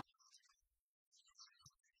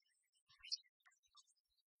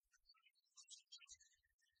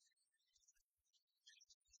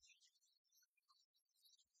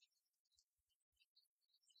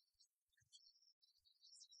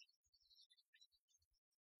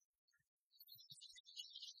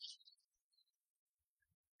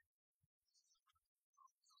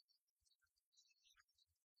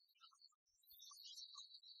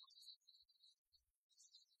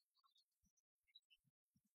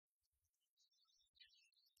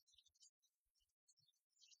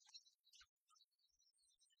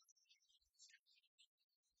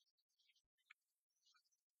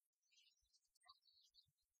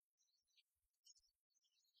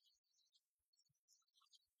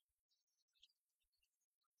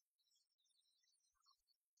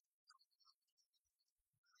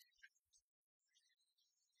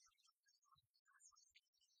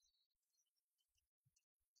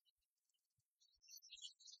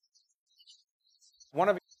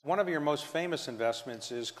 One of your most famous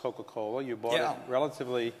investments is Coca-Cola. You bought it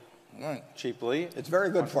relatively cheaply. It's very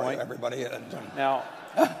good for you, everybody. Now,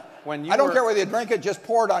 when you I don't care whether you drink it, just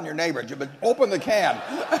pour it on your neighbor, but open the can.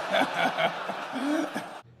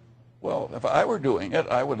 Well, if I were doing it,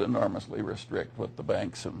 I would enormously restrict what the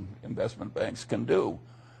banks and investment banks can do.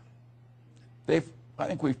 I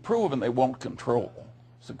think we've proven they won't control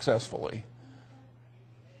successfully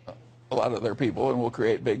a lot of their people and will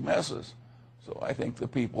create big messes. So I think the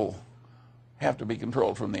people have to be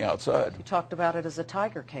controlled from the outside. You talked about it as a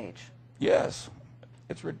tiger cage. Yes.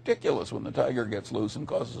 It's ridiculous when the tiger gets loose and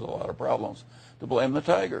causes a lot of problems to blame the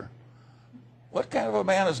tiger. What kind of a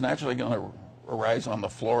man is naturally going to arise on the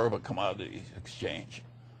floor of a commodity exchange?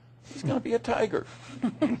 He's going to be a tiger.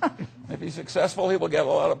 If he's successful, he will get a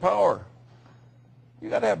lot of power.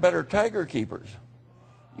 You got to have better tiger keepers.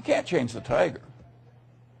 You can't change the tiger.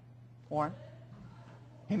 Warren?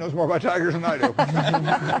 He knows more about tigers than I do.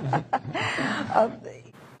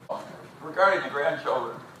 Regarding the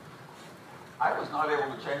grandchildren, I was not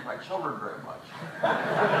able to change my children very much.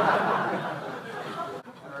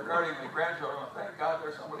 And regarding the grandchildren, thank God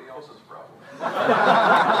they're somebody else's problem.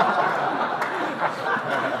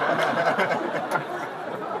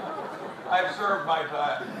 I've served my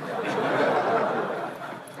time.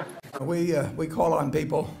 We call on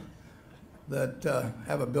people that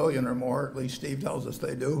have $1 billion or more, at least Steve tells us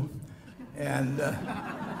they do, and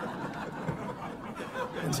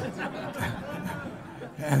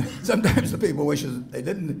sometimes the people wishes they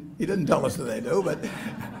didn't. He didn't tell us that they do,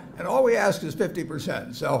 and all we ask is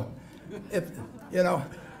 50%. So, if you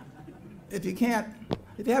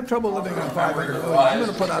have trouble living on $500 million, I'm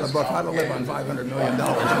going to put out a book, How to Live on $500 Million.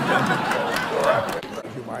 Do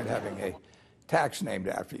you mind having a tax named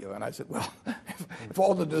after you. And I said, well, if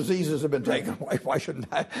all the diseases have been taken away, why shouldn't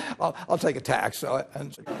I? I'll take a tax. So,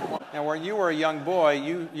 now, when you were a young boy,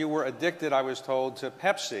 you were addicted, I was told, to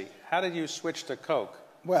Pepsi. How did you switch to Coke?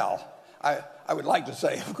 Well, I would like to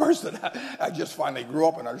say, of course, that I just finally grew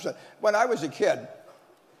up and understood. When I was a kid,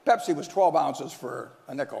 Pepsi was 12 ounces for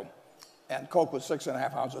a nickel, and Coke was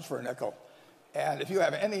 6.5 ounces for a nickel. And if you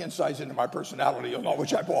have any insights into my personality, you'll know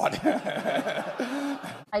which I bought.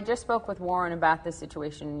 I just spoke with Warren about this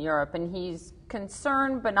situation in Europe, and he's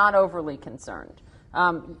concerned but not overly concerned.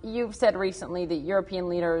 You've said recently that European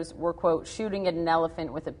leaders were, quote, shooting at an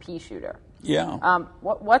elephant with a pea shooter. Yeah.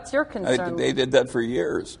 What's your concern? They did that for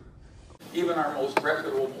years. Even our most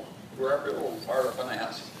reputable part of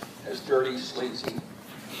finance has dirty, sleazy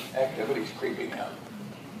activities creeping in,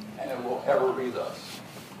 and it will ever be thus.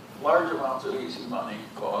 Large amounts of easy money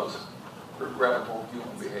cause regrettable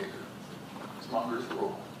human behavior. It's Munger's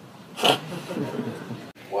rule.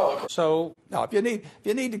 Well, so now, if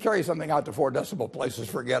you need to carry something out to 4 decimal places,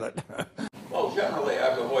 forget it. Well, generally,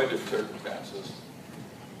 I've avoided circumstances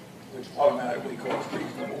which automatically cause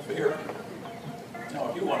reasonable fear. Now,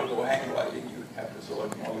 if you want to go hang gliding, you have to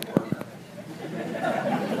select another partner.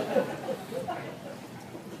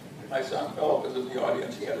 My son Philip is in the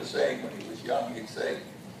audience. He had a saying when he was young. He'd say,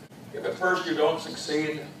 if at first you don't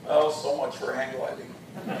succeed, well, so much for hang gliding.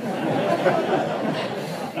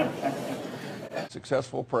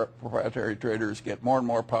 Successful proprietary traders get more and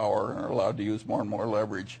more power and are allowed to use more and more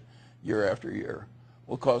leverage year after year.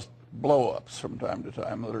 Will cause blow-ups from time to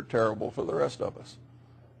time that are terrible for the rest of us.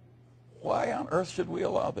 Why on earth should we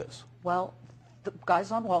allow this? Well, the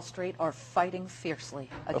guys on Wall Street are fighting fiercely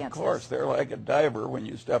against Of course, they're like a diver when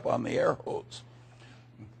you step on the air hose.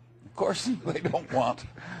 Of course, they don't want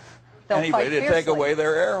anybody to take away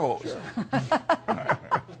their air hose. Sure.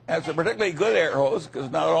 And it's a particularly good air hose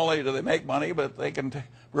because not only do they make money, but they can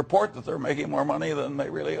report that they're making more money than they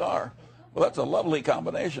really are. Well, that's a lovely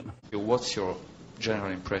combination. What's your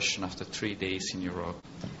general impression after 3 days in Europe?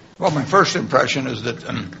 Well, my first impression is that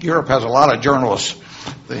Europe has a lot of journalists.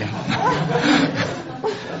 The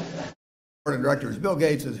board of directors, Bill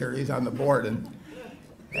Gates is here. He's on the board, and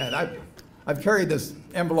I've carried this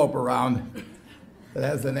envelope around that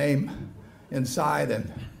has the name inside,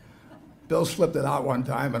 and Bill slipped it out one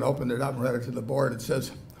time and opened it up and read it to the board. It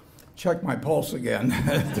says, "Check my pulse again."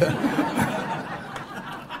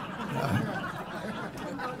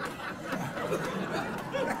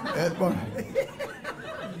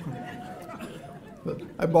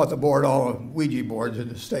 I bought the board all Ouija boards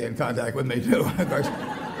and to stay in contact with me too. Of course.